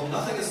 It's called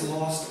Nothing is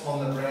Lost on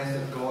the Breath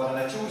of God, and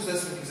I chose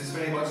this because it's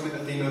very much with the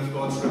theme of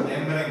God's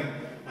remembering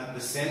at the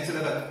centre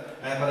of it.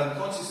 But I'm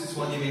conscious it's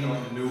one you may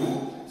not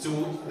know. So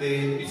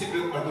the music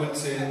group are going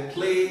to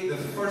play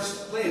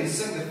and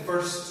sing the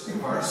first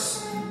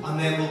verse, and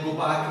then we'll go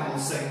back and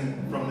we'll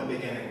sing from the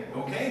beginning.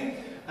 Okay?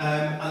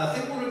 And I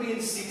think we'll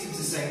remain seated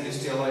to sing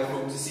just to allow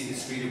folk to see the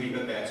screen a wee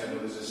bit better. I know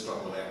there's a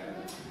struggle there.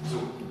 So,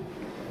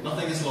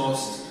 nothing is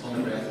lost on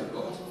the breath of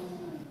God.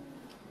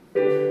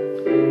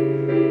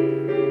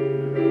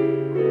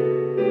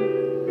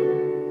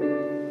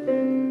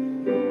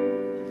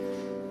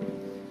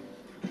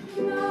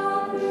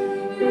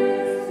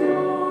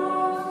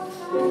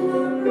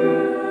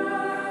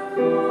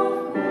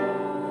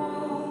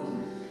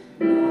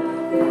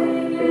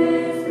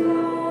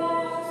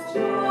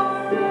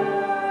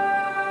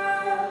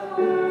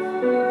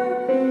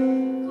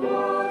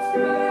 God's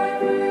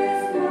breath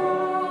is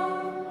love,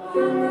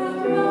 and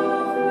that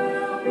love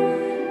will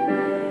bring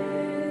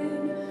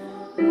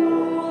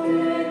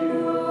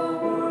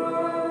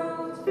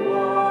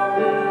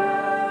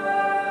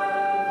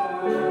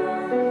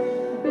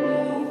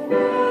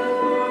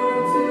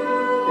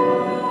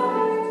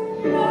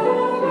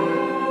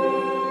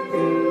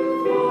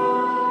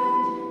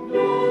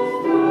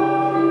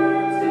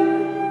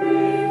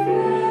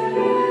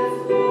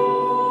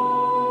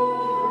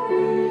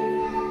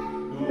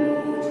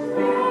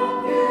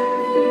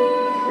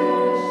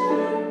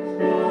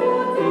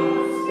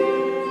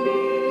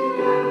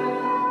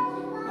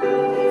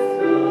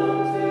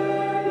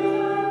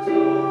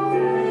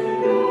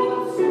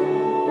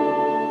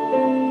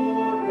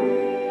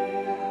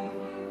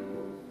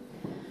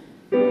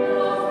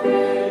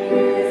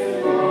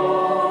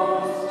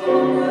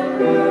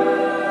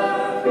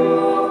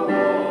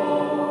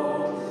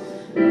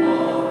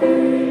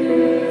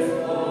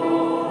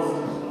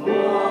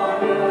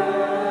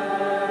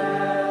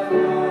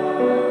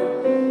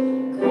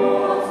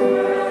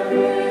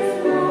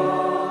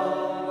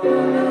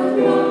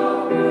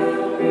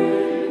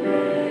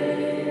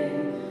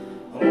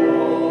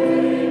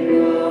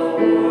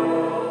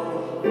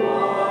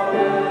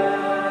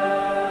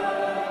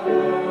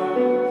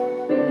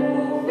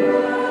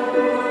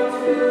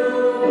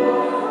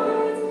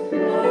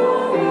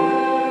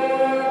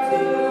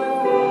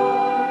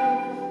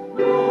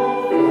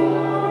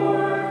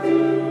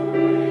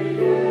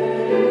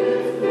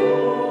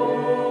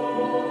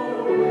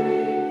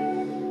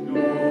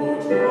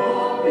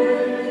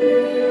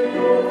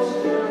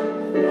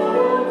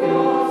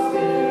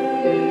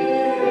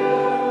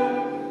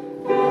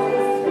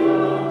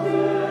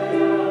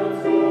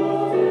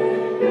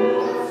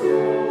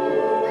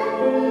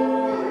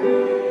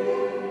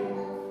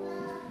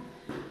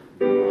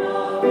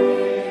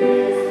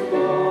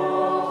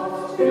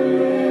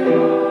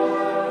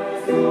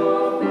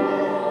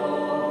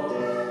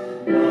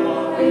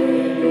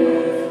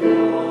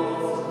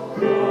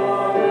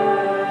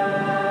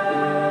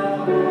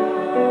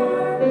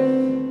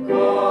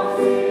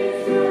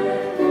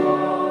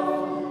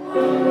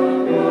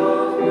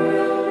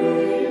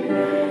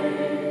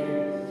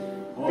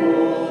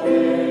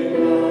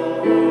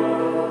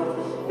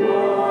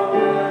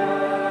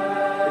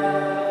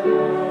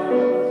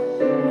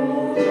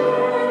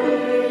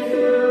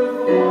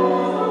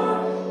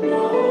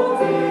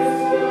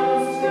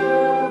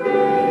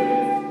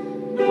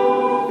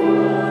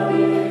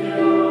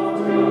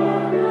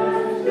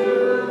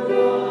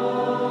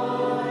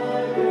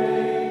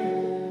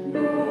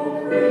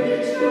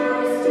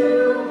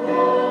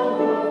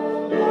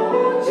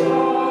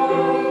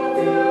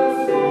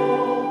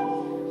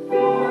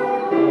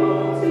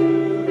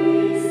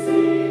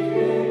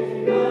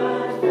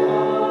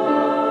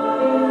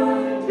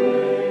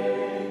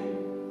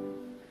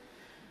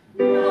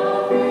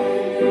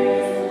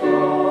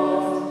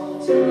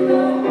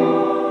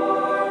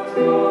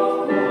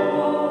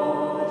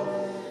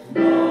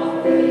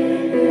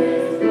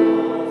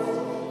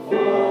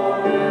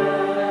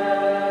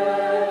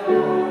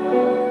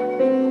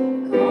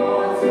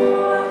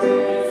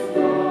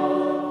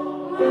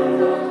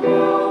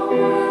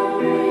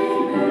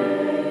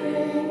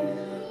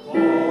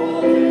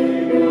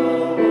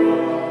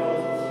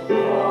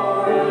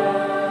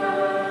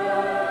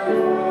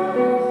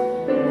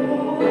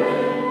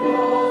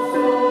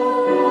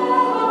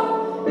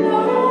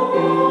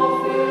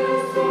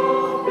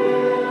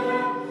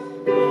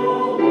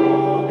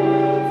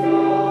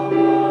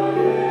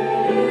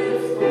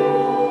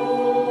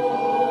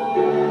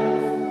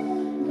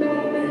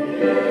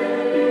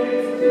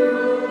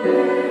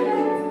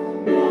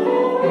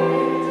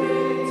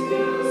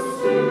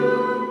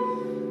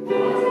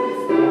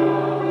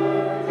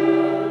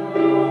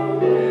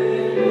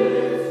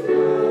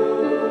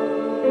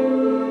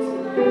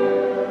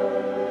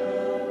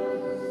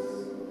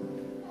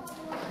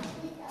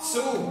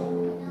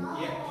So,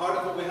 yeah, part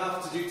of what we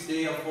have to do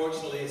today,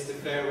 unfortunately, is to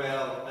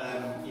farewell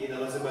Ian,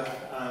 Elizabeth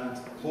and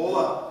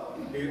Paula,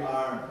 who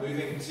are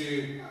moving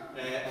to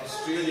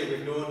Australia.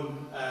 We've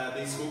known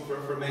these folk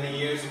for many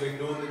years, and we've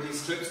known that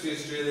these trips to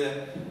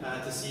Australia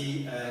to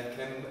see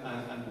Kim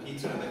and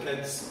Peter and the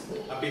kids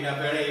have been a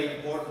very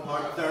important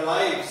part of their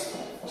lives.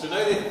 So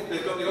now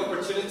they've got the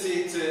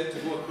opportunity to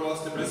go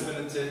across to Brisbane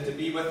and to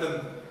be with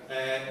them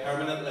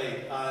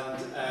permanently, and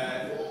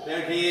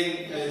their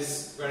gain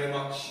is very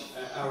much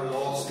our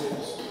loss,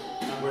 folks,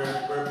 and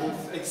we're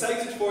both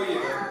excited for you,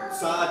 but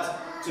sad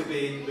to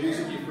be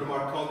losing you from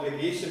our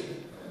congregation.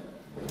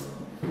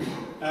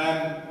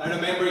 I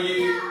remember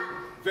you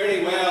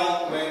very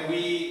well when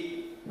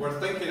we were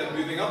thinking of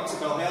moving up to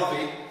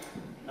Balhelvie.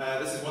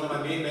 This is one of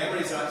my main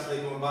memories, actually,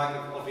 going back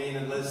of Ian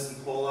and Liz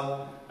and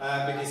Paula,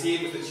 because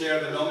Ian was the chair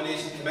of the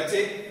nomination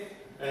committee.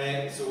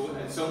 So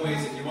in some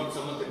ways, if you want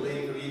someone to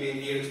blame for me being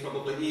here, it's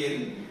probably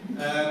Ian.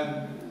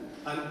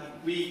 And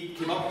we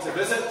came up to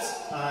visit,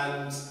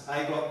 and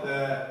I got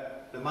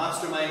the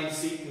mastermind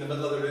seat in the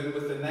middle of the room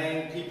with the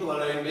 9 people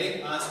around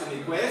me asking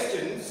me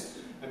questions.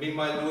 And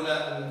meanwhile,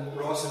 Lona and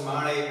Ross and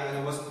Mary, and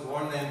I wasn't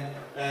born then,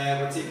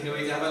 were taken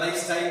away to have a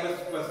nice time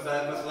with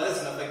Liz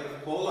and I think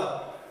with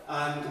Paula.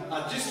 And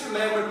I just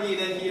remember being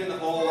in here in the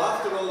hall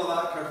after all of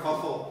that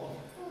kerfuffle,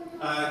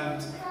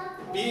 and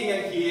being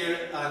in here,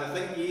 and I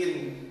think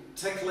Ian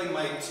tickling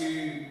my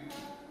 2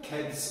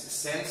 kids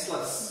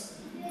senseless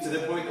to the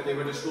point that they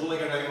were just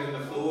rolling around on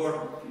the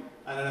floor.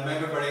 And I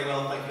remember very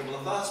well thinking, well,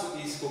 if that's what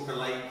these folk are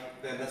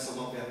like, then this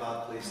will not be a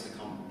bad place to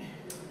come.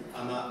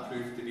 And that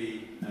proved to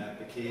be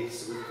the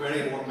case. So with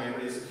very warm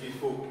memories of you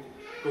folk,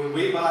 going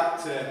way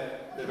back to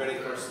the very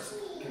first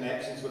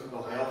connections with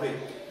Balhelvie.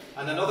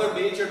 And another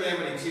major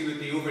memory too would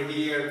be over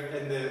here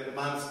in the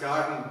manse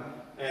garden.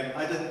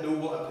 I didn't know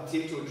what a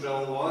potato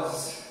drill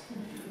was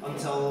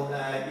until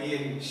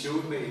Ian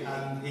showed me,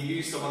 and he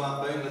used some of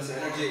that boundless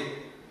energy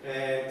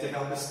to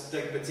help us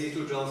dig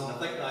potato drills, and I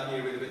think that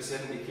year we had about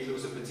 70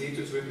 kilos of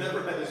potatoes. We've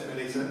never had as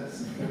many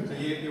since. So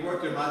you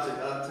worked your magic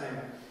that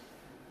time.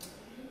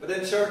 But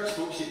in church,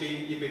 folks,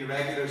 you've been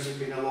regulars, you've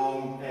been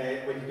along,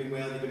 when you've been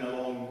well, you've been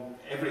along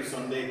every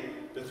Sunday,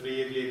 the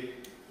 3 of you.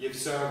 You've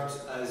served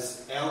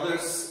as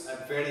elders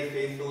very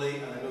faithfully,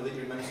 and I know that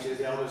your ministry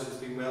as elders has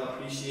been well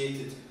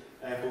appreciated,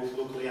 both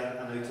locally and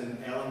out in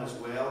Ellen as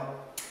well.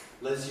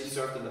 Liz, you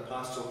served in the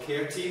pastoral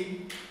care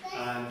team,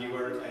 and you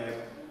were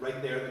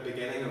right there at the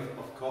beginning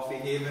of Coffee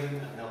Haven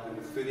and helping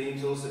with Food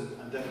Angels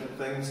and different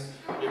things.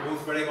 You're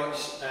both very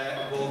much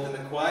involved in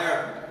the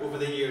choir over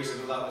the years,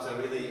 and that was a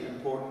really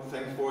important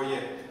thing for you.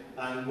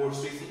 And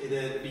most recently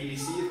the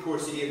BBC, of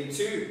course, Ian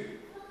too.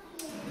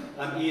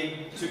 And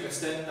Ian took a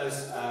stint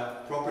as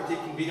a property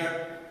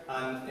convener,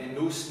 and in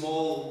to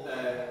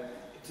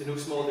no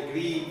small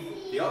degree,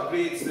 the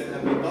upgrades that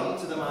have been done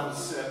to the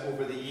manse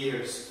over the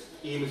years,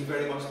 Ian was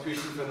very much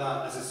pushing for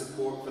that as a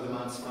support for the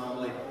manse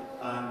family.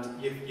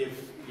 And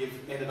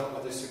you've ended up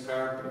with a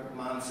superb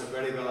manse, a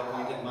very well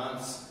appointed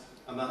manse,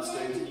 and that's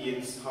down to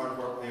Ian's hard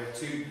work there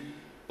too.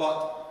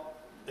 But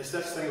it's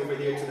this thing over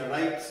here to the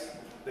right,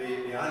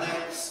 the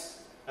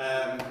annex.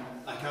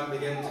 I can't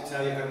begin to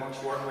tell you how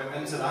much work went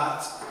into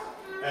that.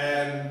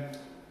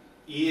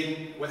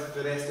 Ian, with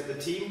the rest of the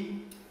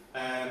team,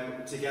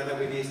 together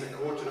we raised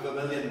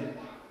 $250,000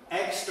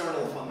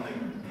 external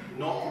funding,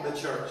 not from the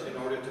church, in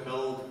order to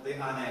build the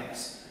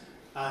annex.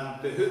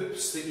 And the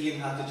hoops that Ian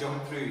had to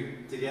jump through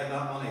to get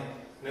that money.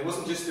 And it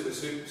wasn't just it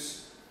was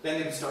hoops, then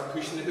he would start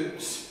pushing the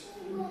hoops.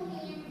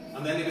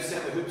 And then he would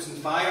set the hoops on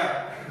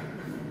fire.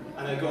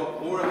 And it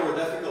got more and more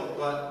difficult,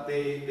 but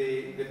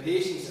the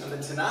patience and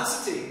the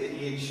tenacity that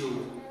Ian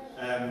showed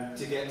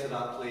to get to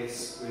that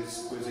place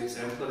was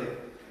exemplary.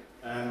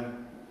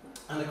 And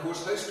of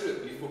course, house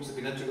group. You folks have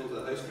been integral to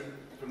the house group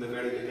from the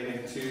very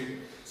beginning too.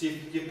 So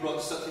you've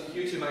brought such a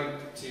huge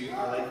amount to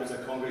our life as a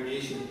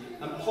congregation.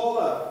 And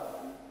Paula,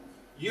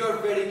 you are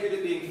very good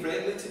at being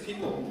friendly to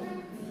people.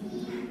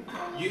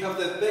 You have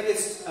the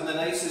biggest and the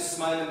nicest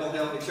smile in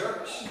Balhelvie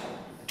Church.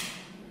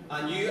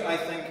 And you, I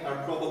think,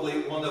 are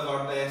probably one of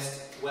our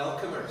best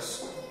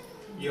welcomers.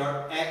 You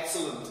are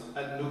excellent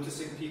at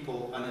noticing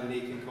people and in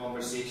making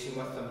conversation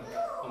with them.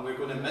 And we're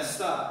going to miss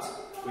that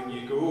when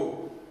you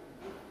go.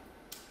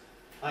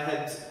 I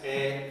had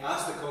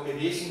asked the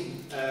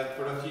congregation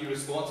for a few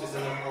responses,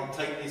 and I'll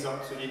type these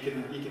up so you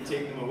can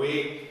take them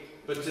away.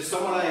 But to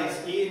summarise,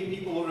 Ian,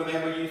 people will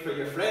remember you for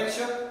your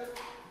friendship,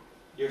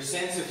 your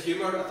sense of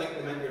humour. I think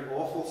they meant your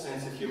awful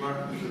sense of humour.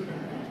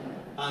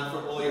 And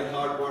for all your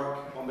hard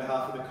work on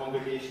behalf of the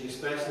congregation,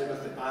 especially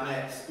with the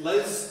annex.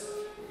 Liz,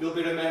 you'll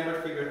be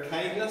remembered for your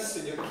kindness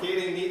and your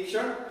caring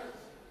nature,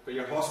 for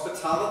your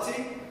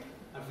hospitality,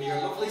 and for your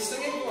lovely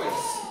singing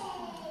voice.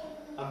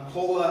 And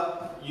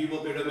Paula, you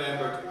will be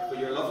remembered for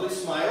your lovely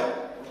smile,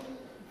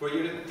 for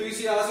your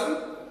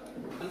enthusiasm,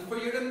 and for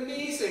your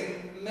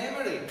amazing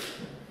memory.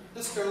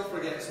 This girl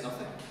forgets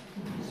nothing.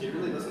 She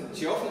really doesn't.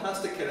 She often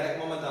has to correct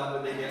Mum and Dad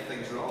when they get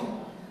things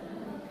wrong.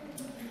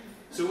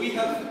 So we've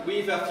a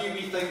few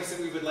wee things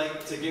that we would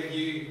like to give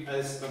you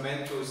as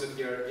mementos of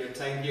your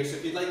time here. So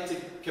if you'd like to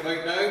come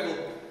out now, we'll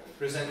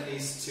present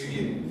these to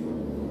you.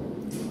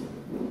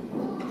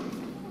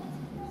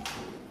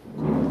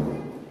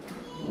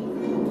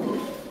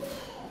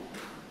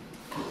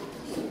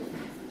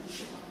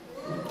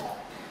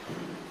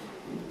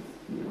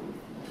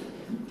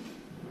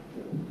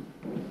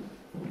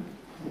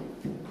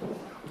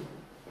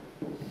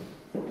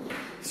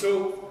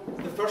 So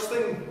the first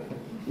thing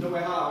that we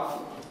have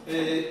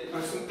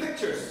are some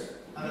pictures,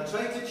 and I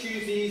tried to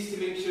choose these to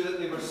make sure that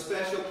they were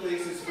special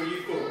places for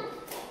you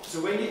folk.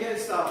 So when you get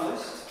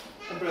established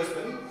in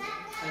Brisbane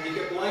and you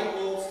get blank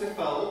walls to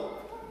fill,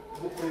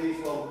 hopefully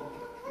these will.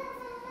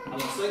 I'm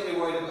slightly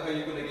worried about how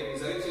you're going to get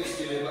these out to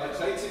Australia, but I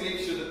tried to make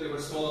sure that they were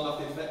small enough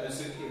to fit in a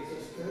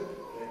suitcase.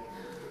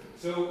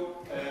 So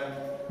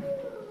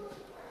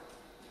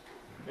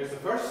here's the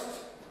first.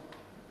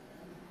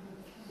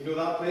 You know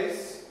that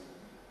place?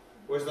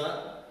 Where's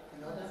that?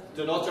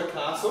 Dunnottar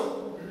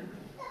Castle.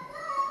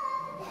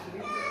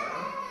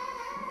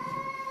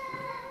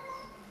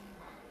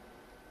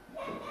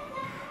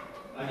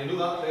 And you know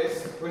that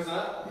place? Where's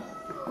that?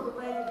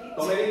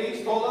 Ballylee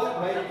Beach, Paula.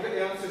 Right, you put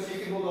the answer so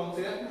you can hold on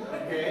to it.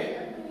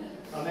 Okay.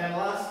 And then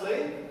lastly,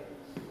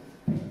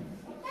 do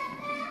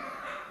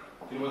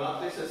you know where that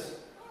place is?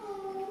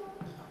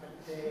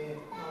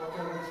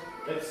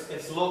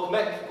 It's Loch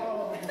Mick.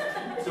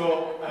 So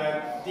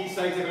these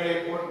sites are a very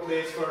important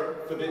place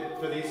for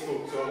these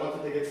folks. So I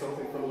wanted to get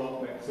something from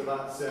Loch Mick. So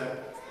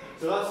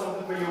that's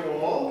something for your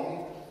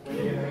wall when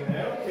you get out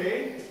there.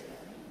 Okay.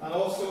 And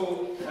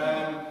also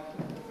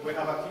we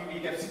have a few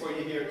wee gifts for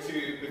you here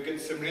too. We've got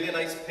some really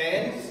nice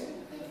pens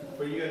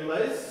for you and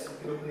Liz. You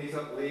can open these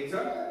up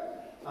later.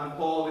 And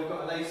Paul, we've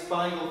got a nice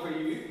bangle for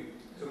you.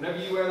 So whenever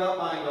you wear that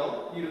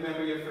bangle, you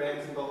remember your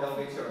friends in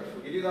Balhelvie Church.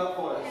 Will you do that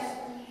for us?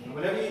 And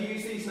whenever you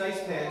use these nice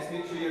pens,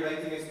 make sure you're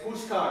writing us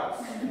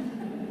postcards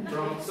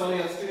from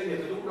sunny Australia,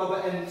 but don't rub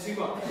it in too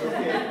much,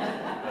 okay?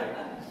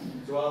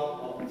 Right. So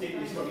I'll take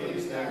these from you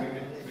just now and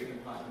we can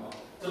pack them up.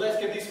 So let's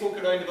give these folk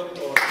a round of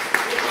applause.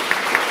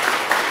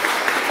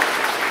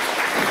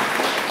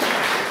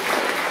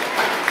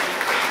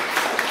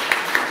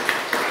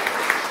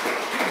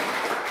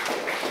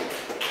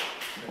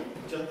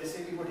 Would you like to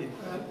say a word in?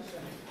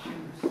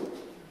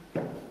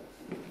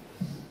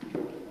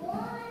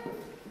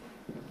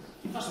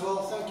 First of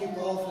all, thank you,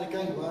 Paul, for the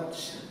kind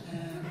words,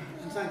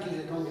 and thank you to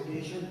the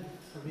congregation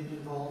for being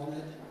involved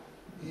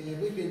in it.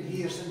 We've been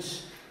here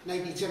since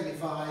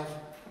 1975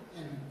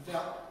 and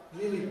felt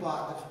really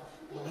part of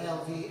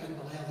Balhelvie and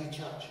Balhelvie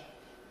Church.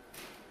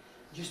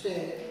 Just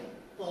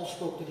Paul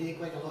spoke today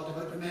quite a lot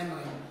about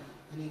remembering,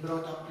 and he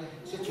brought up the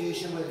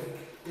situation with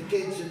the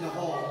kids in the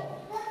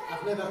hall.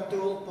 I've never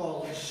told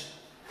Paul this,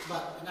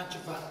 but in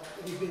actual fact,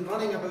 we've been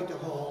running about the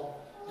hall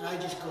and I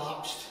just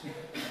collapsed.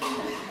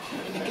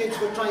 And the kids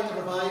were trying to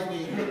revive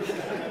me.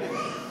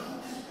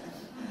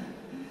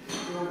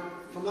 So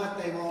from that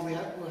time on, we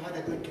had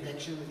a good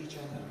connection with each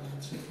other.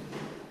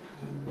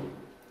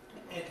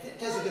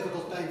 It is a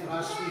difficult time for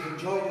us. We've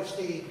enjoyed our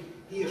stay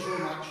here so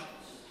much,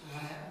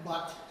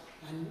 but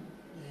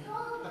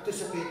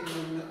participating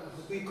in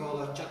what we call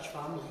our church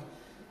family.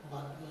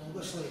 But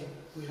obviously,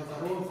 we have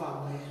our own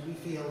family, and we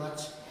feel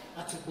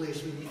that's a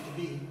place we need to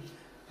be.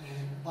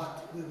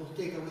 But we will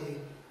take away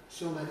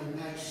so many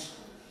nice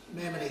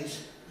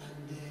memories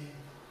and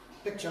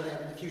picture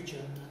them in the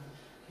future.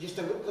 Just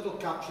a little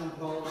caption,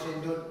 Paul,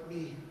 saying don't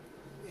be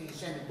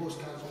sending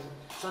postcards with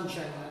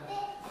sunshine.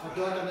 Our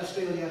daughter in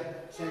Australia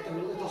sent a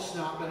little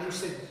snap on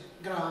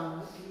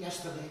Instagram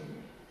yesterday,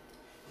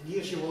 and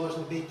here she was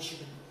on the beach,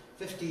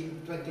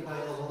 15, 20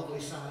 miles of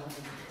lovely sand and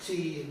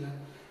sea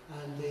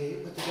and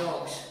with the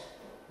dogs.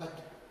 But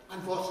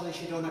unfortunately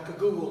she'd on a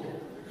cagoule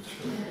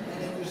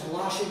and it was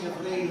lashing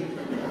of rain.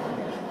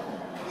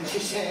 And she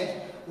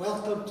said,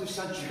 "Welcome to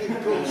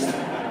Sunshine Coast."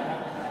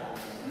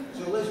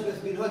 So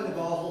Elizabeth being on the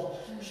ball,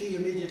 she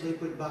immediately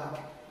put back,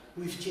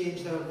 "We've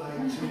changed our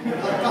minds, we're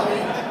not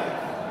coming."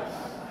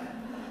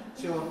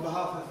 So on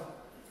behalf of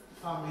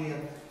the family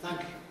here,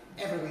 thank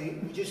everybody.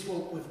 We just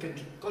hope we've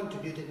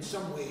contributed in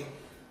some way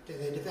to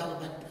the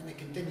development and the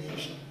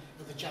continuation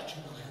of the church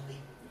in Balhelvie.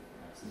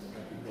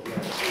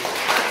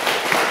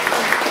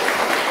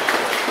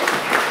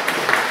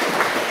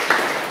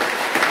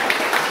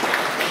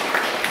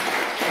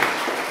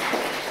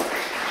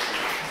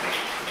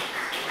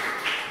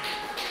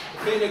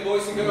 Okay, now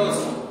boys and girls,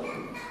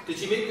 did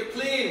you make your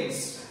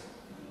planes?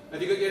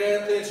 Have you got your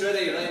airplanes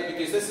ready, right?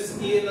 Because this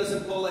is Ian, Liz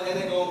and Paula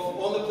heading off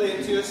on the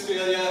plane to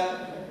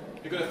Australia.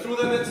 You're going to throw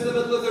them into the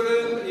middle of the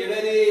room. Are you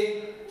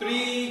ready?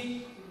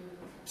 3,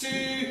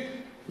 2,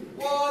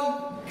 1,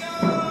 go!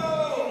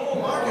 Oh,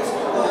 Marcus,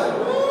 come on!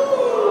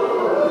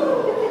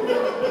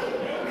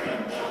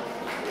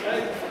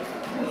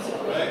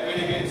 Right,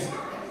 very good.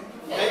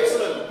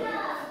 Excellent.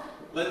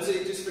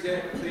 Lindsay, just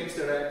forget planes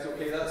direct,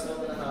 okay? That's not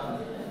going to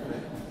happen.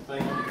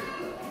 Thank you.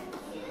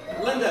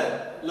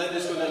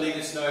 Linda's going to lead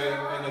us now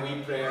in a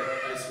wee prayer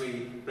as we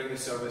bring the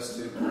service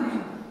to a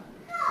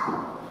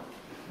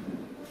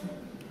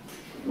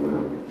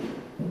close.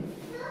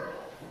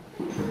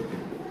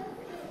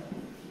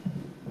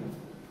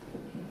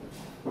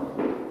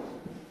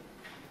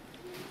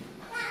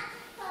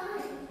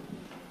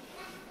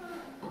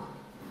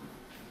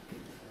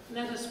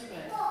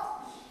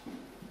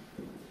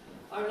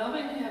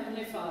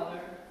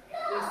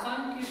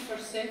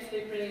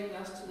 safely bringing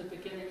us to the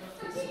beginning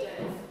of this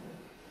day.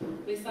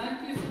 We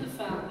thank you for the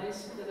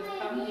families that have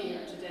come here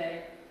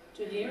today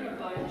to hear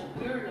about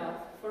your love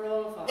for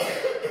all of us.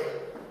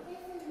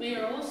 We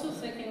are also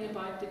thinking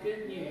about the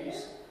good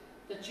news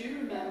that you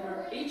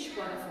remember each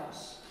one of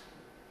us.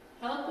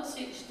 Help us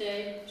each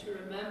day to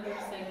remember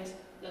things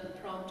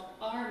that prompt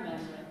our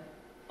memory.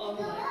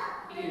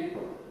 Unlike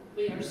you,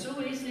 we are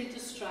so easily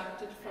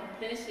distracted from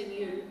placing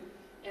you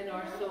in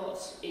our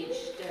thoughts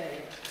each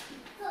day.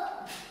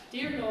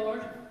 Dear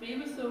Lord, be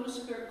with those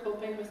who are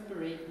coping with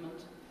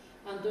bereavement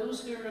and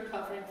those who are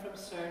recovering from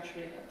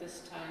surgery at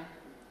this time.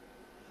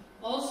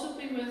 Also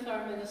be with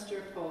our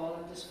minister Paul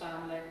and his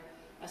family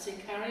as he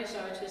carries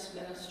out his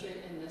ministry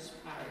in this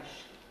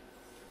parish.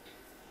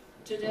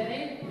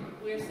 Today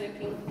we're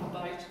thinking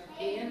about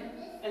Ian,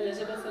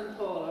 Elizabeth and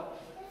Paula,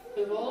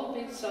 who've all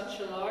been such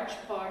a large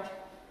part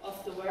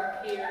of the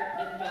work here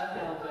in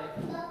Benhelby.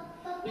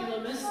 We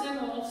will miss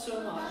them all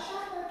so much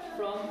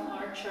from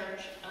our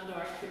church and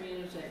our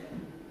community.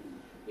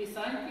 We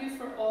thank you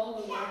for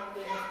all the work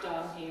they have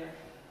done here,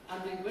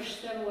 and we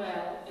wish them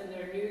well in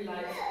their new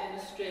life in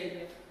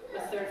Australia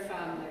with their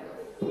family.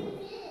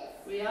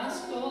 We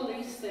ask all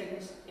these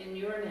things in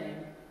your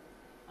name.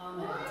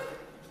 Amen.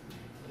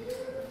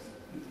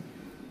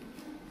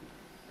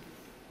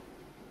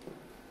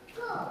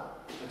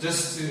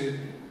 Just to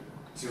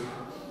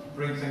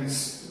bring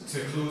things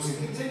to a close and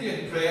continue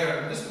in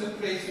prayer, I'm just going to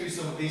pray through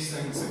some of these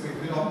things that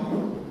we put up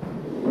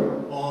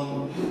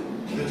on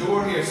the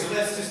door here. So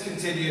let's just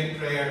continue in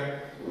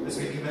prayer as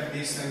we commit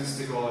these things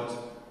to God.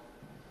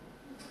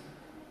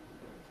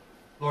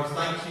 Lord,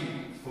 thank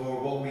you for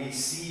what we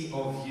see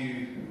of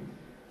you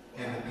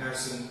in the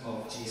person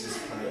of Jesus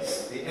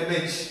Christ, the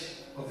image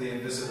of the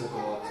invisible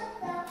God.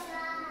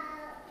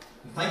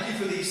 And thank you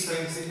for these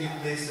things that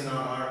you've placed in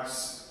our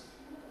hearts,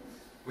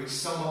 which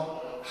sum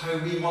up how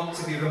we want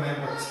to be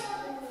remembered.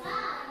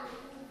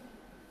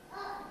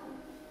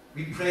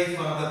 We pray,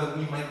 Father, that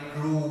we might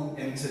grow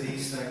into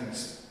these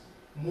things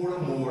more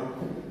and more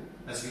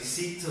as we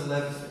seek to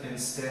live in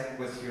step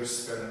with your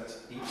Spirit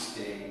each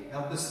day.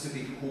 Help us to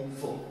be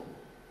hopeful.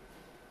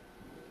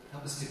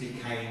 Help us to be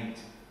kind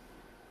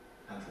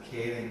and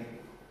caring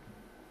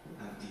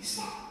and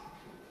decent.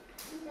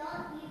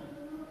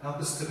 Help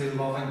us to be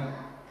loving,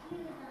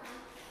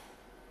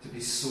 to be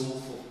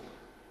soulful,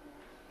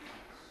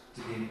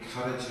 to be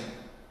encouraging.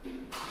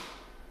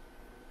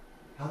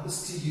 Help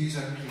us to use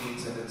our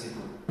creativity,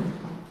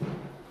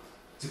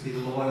 to be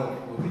loyal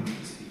where we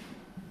need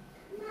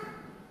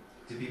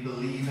to be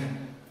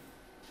believing.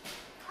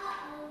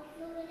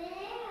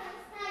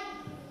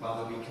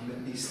 Father, we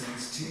commit these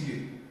things to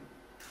you,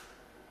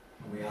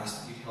 and we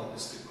ask that you help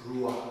us to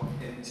grow up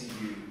into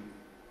you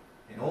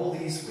in all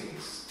these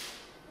ways,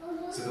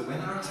 so that when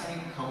our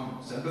time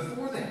comes, and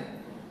before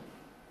then,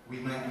 we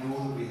might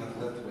know that we have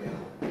lived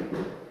well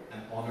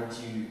and honoured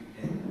you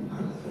in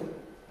our living,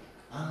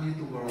 and made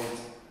the world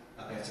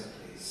a better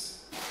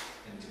place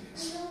in doing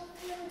so.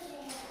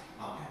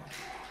 Amen.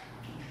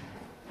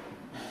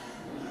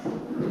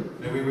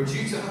 Now, we were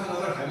due to have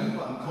another hymn,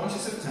 but I'm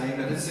conscious of time.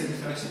 I did say we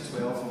finish at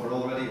 12 and we're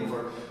already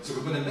over, so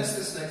we're going to miss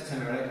this next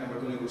time around, and we're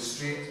going to go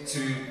straight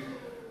to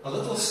a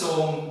little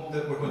song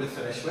that we're going to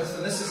finish with.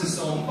 And this is a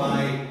song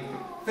by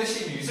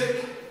Fishy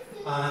Music,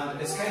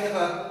 and it's kind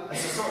of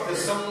it's a sort of a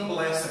sung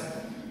blessing.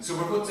 So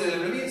we're going to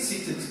remain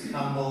seated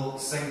and we'll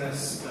sing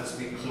this as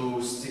we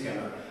close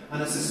together.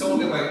 And it's a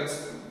song about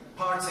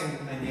parting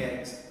and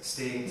yet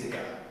staying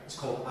together. It's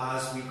called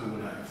As We Go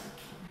Now.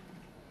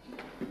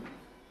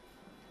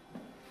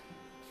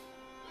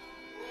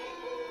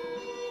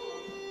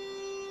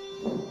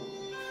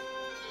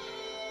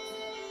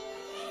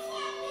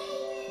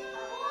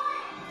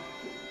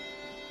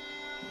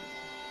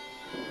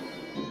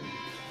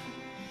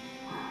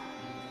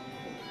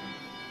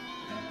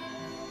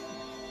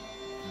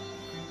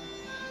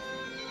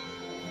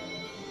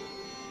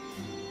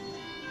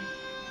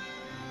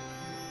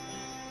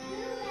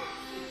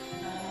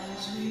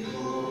 As we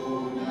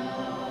go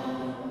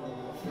now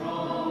from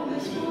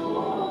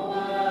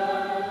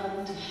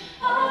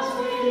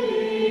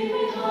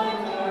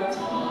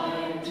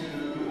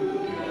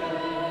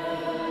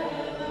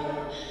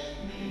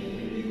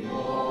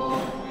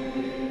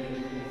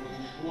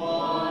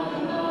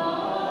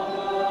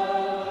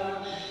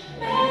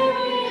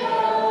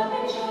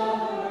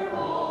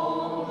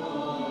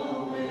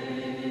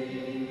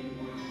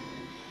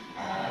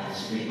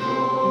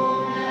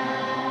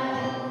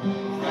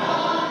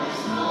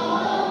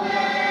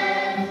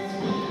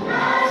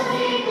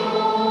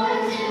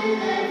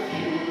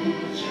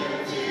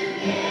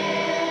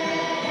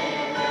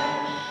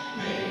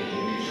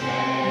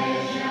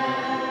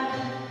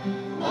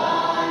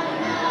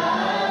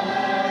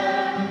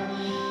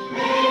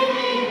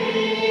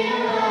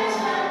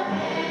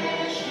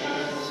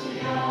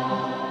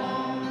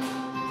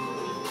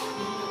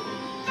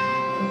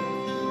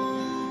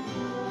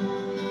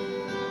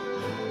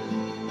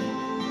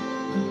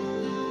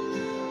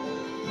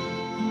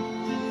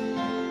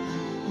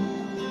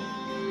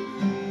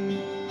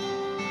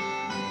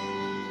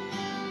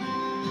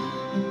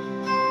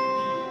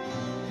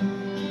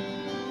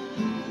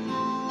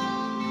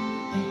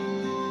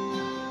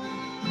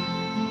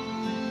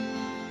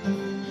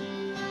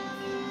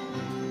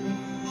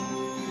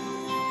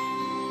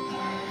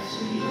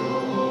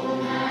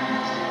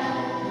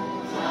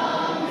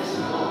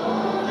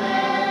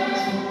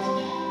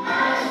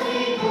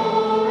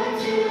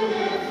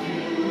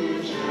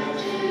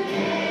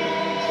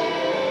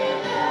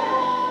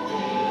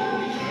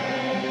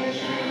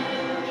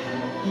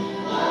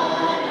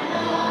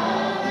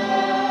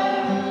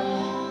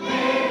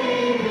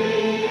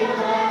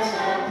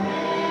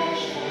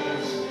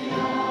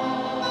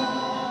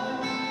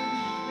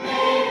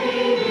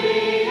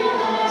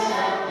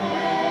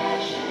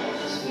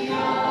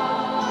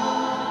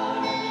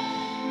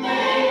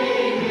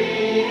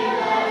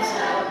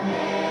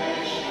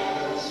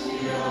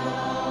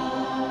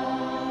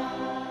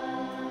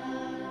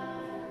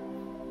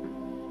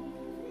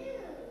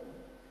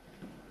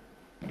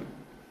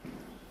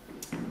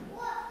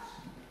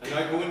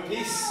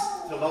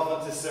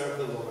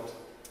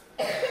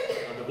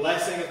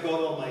blessing of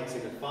God Almighty,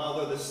 the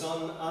Father, the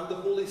Son, and the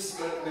Holy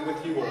Spirit be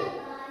with you all,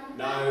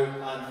 now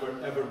and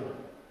forevermore.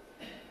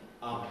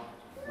 Amen.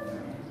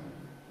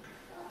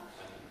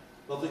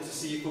 Lovely to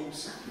see you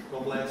folks.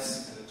 God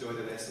bless and enjoy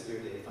the rest of your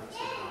day. Thanks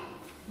for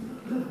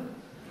coming.